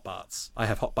have hot baths. I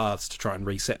have hot baths to try and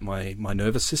reset my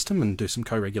nervous system and do some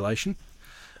co-regulation.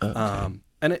 Okay.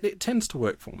 And it tends to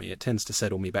work for me. It tends to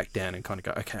settle me back down and kind of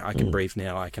go, okay, I can breathe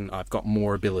now. I've got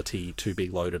more ability to be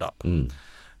loaded up.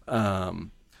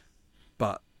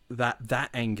 But that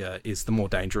anger is the more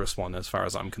dangerous one as far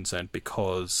as I'm concerned,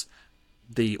 because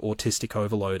the autistic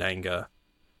overload anger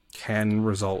can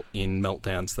result in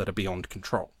meltdowns that are beyond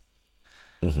control.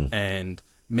 And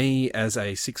me, as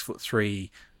a 6'3",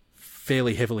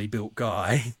 fairly heavily built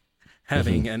guy,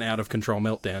 having an out of control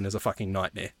meltdown is a fucking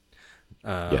nightmare.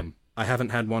 I haven't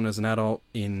had one as an adult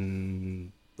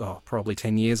in probably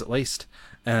 10 years at least,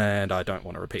 and I don't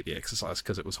want to repeat the exercise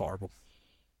because it was horrible.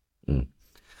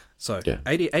 So give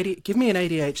me an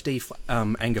ADHD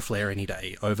anger flare any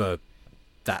day over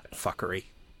that fuckery.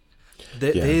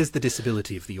 There's the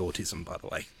disability of the autism, by the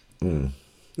way. And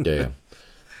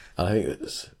I think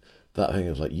it's that thing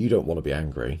of like, you don't want to be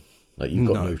angry. Like, you've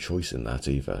got no choice in that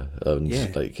either.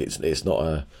 Like, it's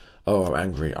not I'm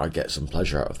angry, I get some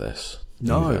pleasure out of this.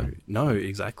 No,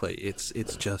 exactly. It's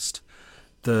just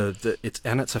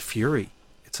it's a fury.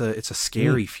 It's a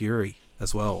scary fury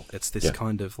as well. It's this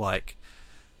kind of like,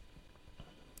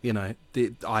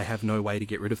 I have no way to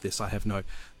get rid of this. I have no,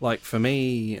 like, for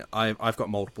me, I've got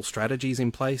multiple strategies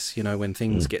in place. When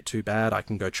things get too bad, I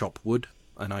can go chop wood,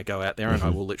 and I go out there and I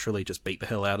will literally just beat the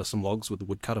hell out of some logs with the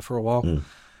woodcutter for a while.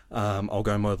 I'll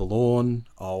go mow the lawn.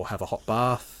 I'll have a hot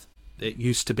bath. It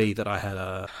used to be that I had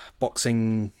a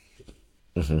boxing,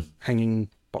 hanging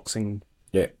boxing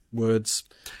words.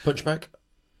 Punching bag.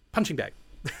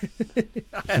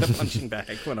 I had a punching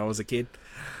bag when I was a kid.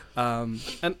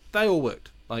 And they all worked.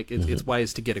 Like, it's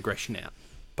ways to get aggression out.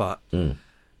 But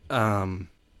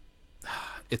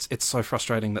it's so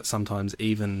frustrating that sometimes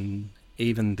even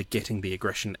the getting the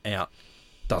aggression out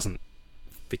doesn't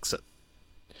fix it.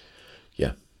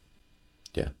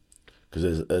 Yeah,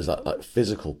 because there's that like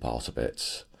physical part of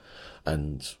it,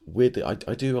 and weirdly, I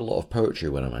do a lot of poetry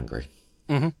when I'm angry.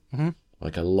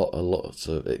 Like a lot.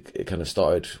 So it kind of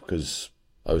started because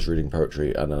I was reading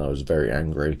poetry, and then I was very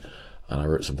angry, and I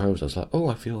wrote some poems. I was like, oh,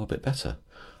 I feel a bit better.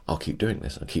 I'll keep doing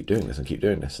this, and keep doing this, and keep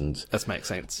doing this, and that makes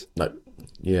sense. Like,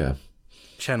 yeah,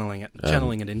 channeling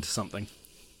it into something.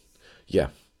 Yeah,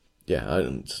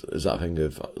 and there's that thing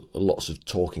of lots of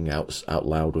talking out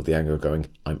loud with the anger, going,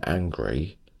 I'm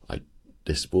angry,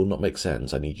 this will not make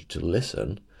sense, I need you to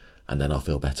listen, and then I'll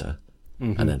feel better.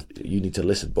 And then you need to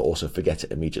listen, but also forget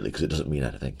it immediately because it doesn't mean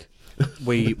anything.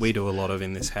 we do a lot of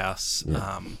in this house.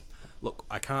 Look,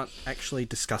 I can't actually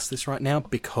discuss this right now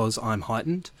because I'm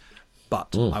heightened,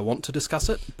 but I want to discuss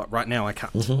it, but right now I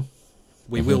can't.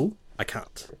 We will, I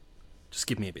can't. Just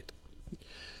give me a bit.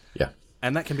 Yeah.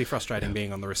 And that can be frustrating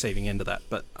being on the receiving end of that,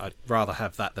 but I'd rather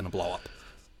have that than a blow-up.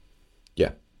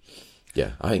 Yeah.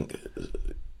 I think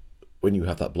when you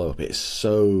have that blow-up, it's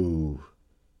so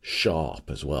sharp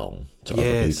as well to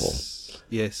other people.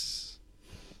 Yes.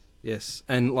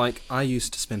 And, like, I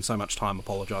used to spend so much time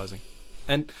apologising.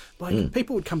 And, like,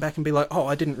 people would come back and be like, oh,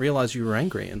 I didn't realise you were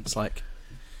angry. And it's like,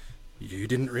 you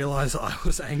didn't realise I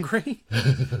was angry?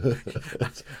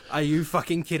 Are you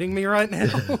fucking kidding me right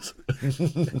now?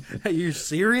 Are you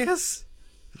serious?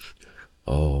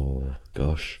 Oh,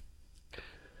 gosh.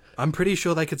 I'm pretty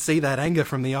sure they could see that anger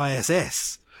from the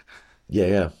ISS.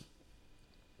 Yeah.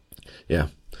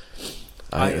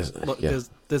 There's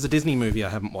a Disney movie I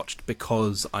haven't watched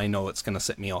because I know it's going to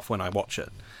set me off when I watch it,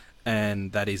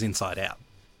 and that is Inside Out.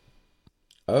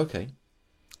 Okay.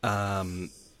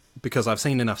 Because I've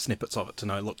seen enough snippets of it to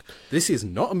know, look, this is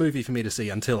not a movie for me to see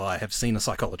until I have seen a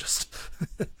psychologist.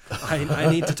 I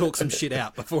need to talk some shit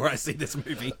out before I see this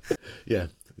movie. Yeah.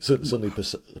 So, suddenly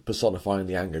personifying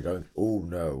the anger, going, oh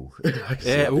no.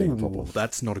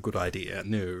 That's not a good idea.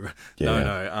 No.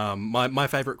 Yeah. No. My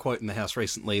favourite quote in the house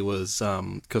recently was,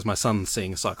 because my son's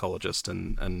seeing a psychologist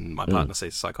and my partner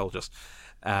sees a psychologist.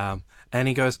 And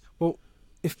he goes, well,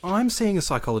 if I'm seeing a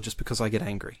psychologist because I get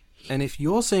angry, and if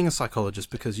you're seeing a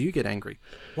psychologist because you get angry,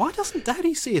 why doesn't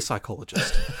Daddy see a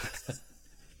psychologist?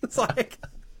 It's like,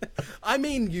 I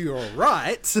mean, you're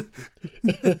right.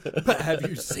 But have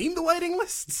you seen the waiting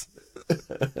lists?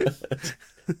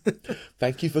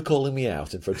 Thank you for calling me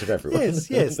out in front of everyone.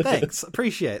 Yes, thanks.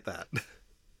 Appreciate that.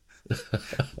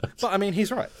 But I mean,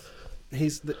 he's right.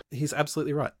 He's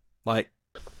absolutely right. Like,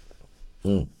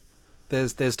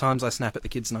 there's times I snap at the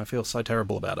kids and I feel so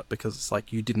terrible about it because it's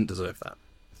like, you didn't deserve that.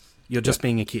 You're just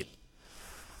being a kid.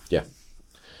 Yeah.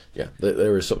 Yeah.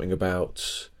 There is something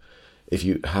about, if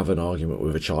you have an argument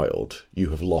with a child,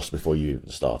 you have lost before you even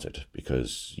started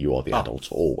because you are the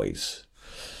adult always.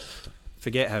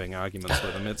 Forget having arguments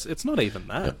with them. It's not even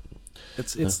that.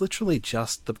 It's literally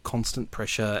just the constant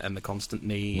pressure and the constant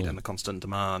need and the constant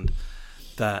demand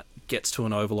that gets to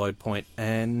an overload point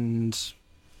and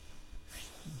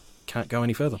can't go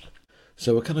any further.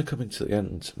 So we're kind of coming to the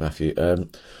end, Matthew.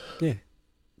 Yeah.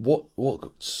 What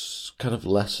kind of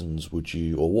lessons would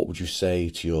you, or what would you say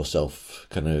to yourself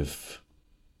kind of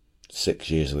 6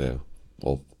 years ago,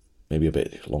 or maybe a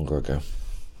bit longer ago?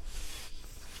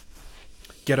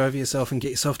 Get over yourself and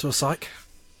get yourself to a psych.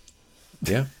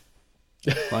 Yeah.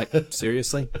 Like,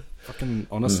 seriously? Fucking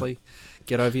honestly?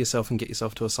 Get over yourself and get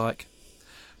yourself to a psych.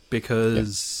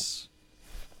 Because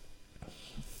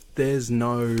there's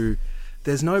no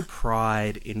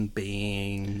pride in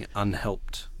being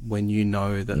unhelped when you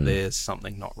know that there's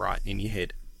something not right in your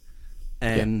head.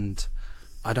 And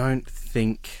I don't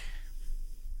think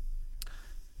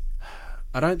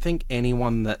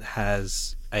anyone that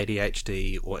has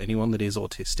ADHD or anyone that is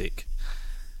autistic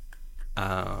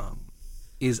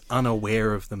is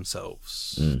unaware of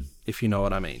themselves, if you know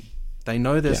what I mean. They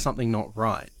know there's something not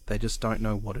right. They just don't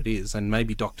know what it is. And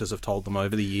maybe doctors have told them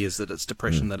over the years that it's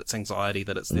depression, that it's anxiety,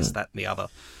 that it's this, that, and the other.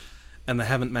 And they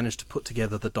haven't managed to put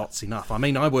together the dots enough. I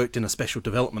mean, I worked in a special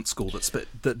development school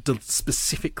that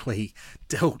specifically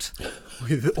dealt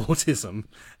with autism.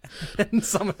 And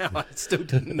somehow I still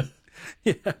didn't...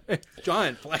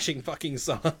 giant flashing fucking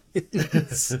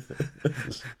signs.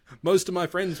 Most of my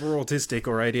friends were autistic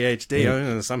or ADHD,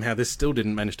 and somehow this still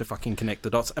didn't manage to fucking connect the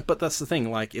dots. But that's the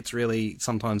thing, like, it's really,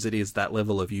 sometimes it is that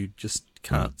level of you just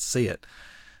can't see it.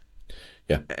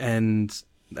 Yeah. And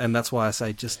that's why I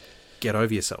say just get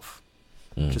over yourself.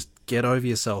 Just get over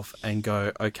yourself and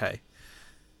go, okay,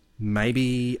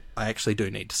 maybe I actually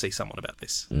do need to see someone about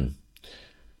this.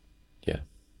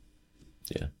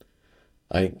 Yeah.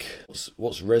 I think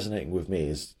what's resonating with me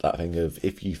is that thing of,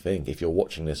 if you're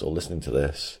watching this or listening to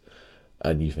this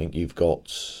and you think you've got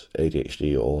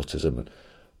ADHD or autism,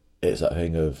 it's that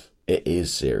thing of, it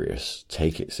is serious.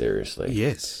 Take it seriously.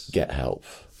 Yes. Get help.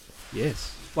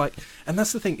 Yes. Like, and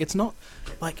that's the thing. It's not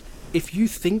like, if you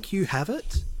think you have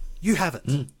it, you have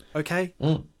it. Okay?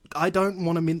 I don't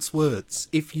want to mince words.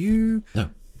 If you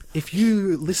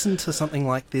listen to something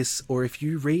like this, or if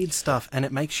you read stuff and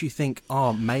it makes you think,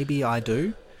 oh, maybe I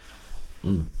do,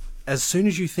 as soon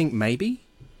as you think maybe,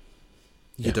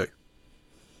 you do.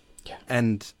 Yeah.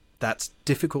 And that's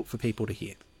difficult for people to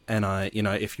hear. And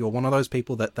if you're one of those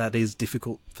people that is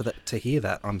difficult to hear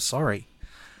that, I'm sorry.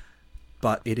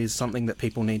 But it is something that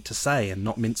people need to say and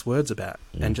not mince words about,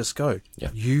 and just go,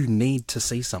 you need to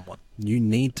see someone. You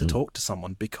need to talk to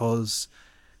someone, because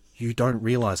you don't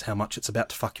realise how much it's about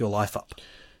to fuck your life up.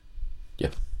 Yeah.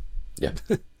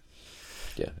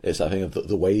 It's that thing of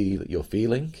the way that you're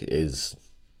feeling is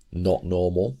not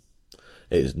normal.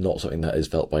 It is not something that is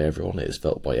felt by everyone. It is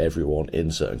felt by everyone in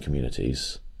certain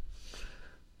communities,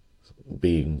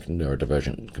 being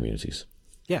neurodivergent communities.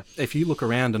 Yeah, if you look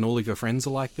around and all of your friends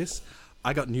are like this,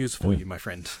 I got news for you, my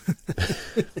friend.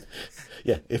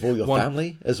 Yeah, if all your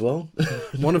family as well.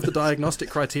 One of the diagnostic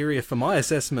criteria for my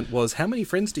assessment was, how many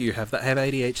friends do you have that have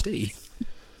ADHD?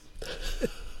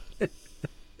 And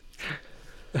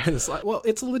it's like, well,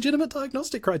 it's a legitimate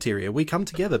diagnostic criteria. We come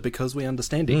together because we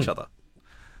understand each other.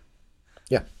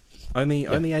 Yeah. Only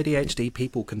ADHD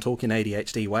people can talk in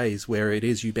ADHD ways, where it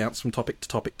is you bounce from topic to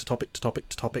topic to topic to topic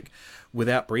to topic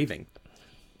without breathing.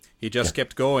 He just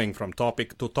kept going from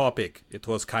topic to topic. It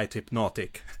was quite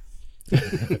hypnotic.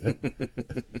 And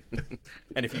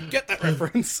if you get that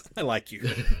reference, I like you.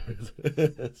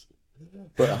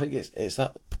 But I think it's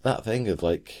that thing of,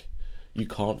 like, you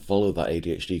can't follow that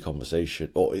ADHD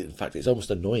conversation, or in fact, it's almost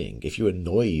annoying if you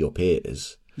annoy your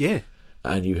peers. Yeah.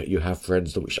 And you have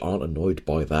friends which aren't annoyed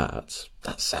by that.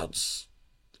 That sounds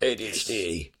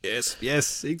ADHD.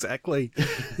 Yes, exactly.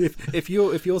 if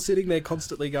you're sitting there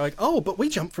constantly going, oh, but we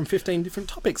jumped from 15 different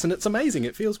topics and it's amazing,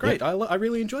 it feels great. Yeah. I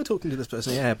really enjoy talking to this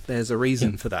person. Yeah, there's a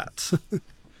reason for that.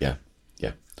 Yeah.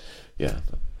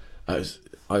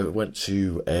 I went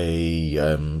to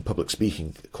a public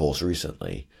speaking course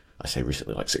recently. I say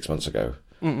recently, like 6 months ago.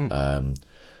 And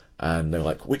And they were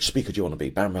like, which speaker do you want to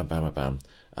be? Bam, bam, bam, bam, bam.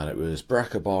 And it was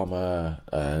Barack Obama,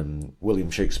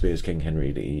 William Shakespeare's King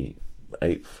Henry VIII,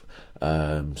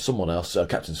 someone else,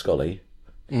 Captain Scully,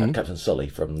 Captain Sully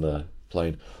from the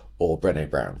plane, or Brené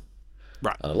Brown.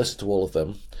 Right. And I listened to all of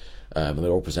them, and they're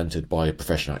all presented by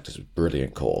professional actors. A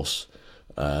brilliant course.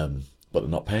 But they're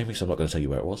not paying me, so I'm not going to tell you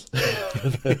where it was.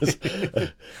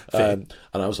 And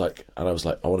I was like, I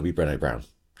want to be Brené Brown.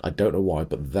 I don't know why,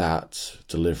 but that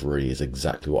delivery is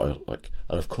exactly what I like.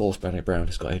 And of course, Brené Brown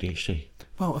has got ADHD.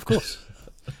 Well, of course.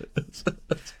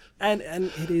 And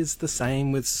it is the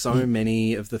same with so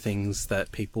many of the things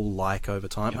that people like over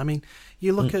time. I mean,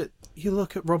 you look at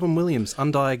Robin Williams,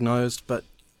 undiagnosed, but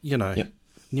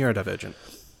neurodivergent.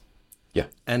 Yeah.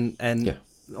 And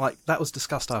like that was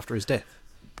discussed after his death.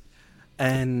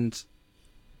 And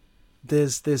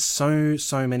there's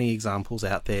so many examples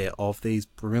out there of these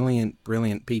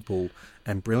brilliant people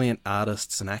and brilliant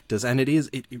artists and actors, and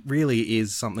it really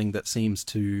is something that seems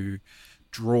to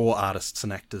draw artists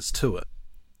and actors to it,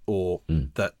 or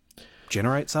that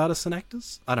generates artists and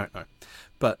actors. I don't know,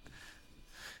 but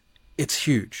it's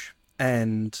huge.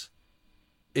 And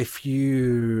if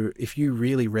you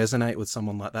really resonate with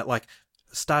someone like that, like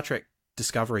Star Trek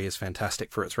Discovery is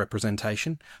fantastic for its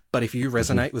representation, but if you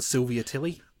resonate with Sylvia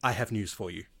Tilly, I have news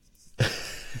for you.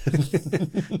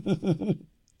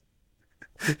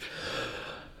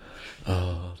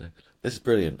 Oh, this is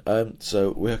brilliant.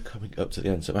 So we're coming up to the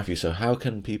end. So Matthew, so how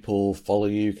can people follow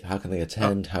you? How can they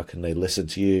attend? How can they listen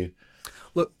to you?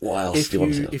 Look, what else do you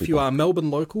want to tell if people? you are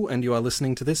Melbourne local and you are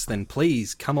listening to this, then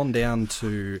please come on down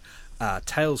to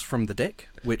Tales from the Deck,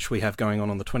 which we have going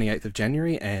on the 28th of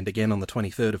January and again on the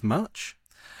 23rd of March.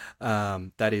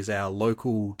 That is our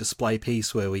local display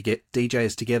piece where we get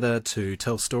DJs together to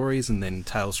tell stories, and then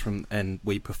and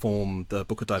we perform the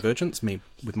Book of Divergence. Me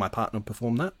with my partner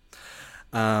perform that.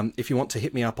 If you want to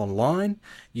hit me up online,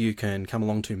 you can come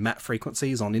along to Matt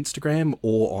Frequencies on Instagram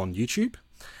or on YouTube.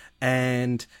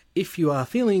 And if you are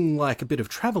feeling like a bit of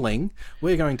travelling,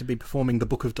 we're going to be performing the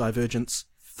Book of Divergence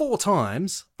 4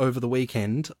 times over the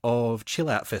weekend of Chill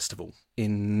Out Festival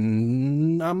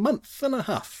in a month and a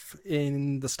half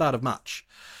in the start of March.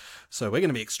 So we're going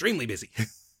to be extremely busy.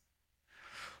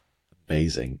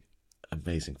 Amazing.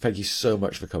 Thank you so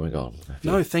much for coming on.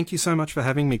 No, thank you so much for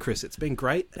having me, Chris. It's been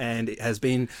great, and it has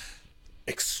been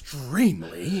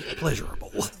extremely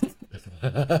pleasurable.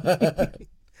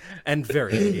 And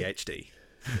very ADHD.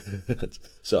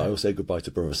 So I will say goodbye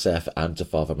to Brother Seth and to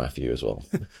Father Matthew as well.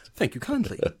 Thank you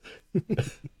kindly.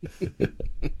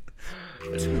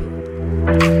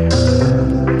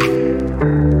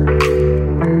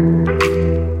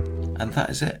 And that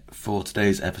is it for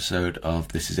today's episode of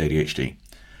This is ADHD.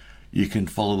 You can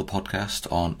follow the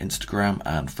podcast on Instagram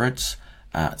and Threads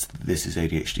at This is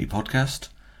ADHD Podcast.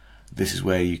 This is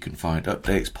where you can find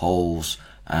updates, polls,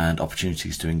 and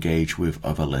opportunities to engage with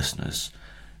other listeners.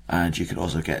 And you can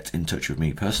also get in touch with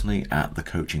me personally at The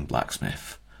Coaching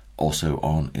Blacksmith, also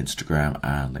on Instagram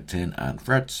and LinkedIn and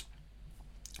Threads.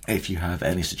 If you have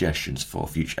any suggestions for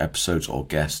future episodes or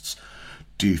guests,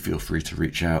 do feel free to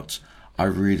reach out. I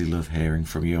really love hearing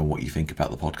from you and what you think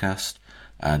about the podcast.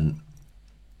 And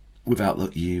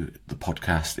without you, the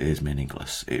podcast is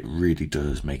meaningless. It really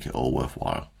does make it all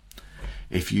worthwhile.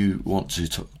 If you want to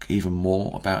talk even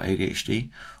more about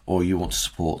ADHD, or you want to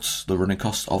support the running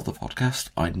costs of the podcast,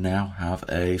 I now have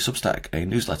a Substack, a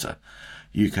newsletter.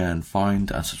 You can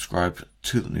find and subscribe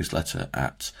to the newsletter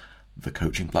at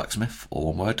thecoachingblacksmith, all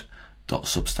one word,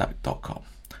 .substack.com.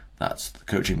 That's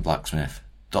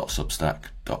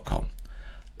thecoachingblacksmith.substack.com.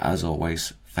 As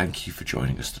always, thank you for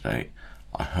joining us today.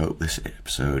 I hope this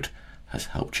episode has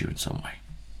helped you in some way.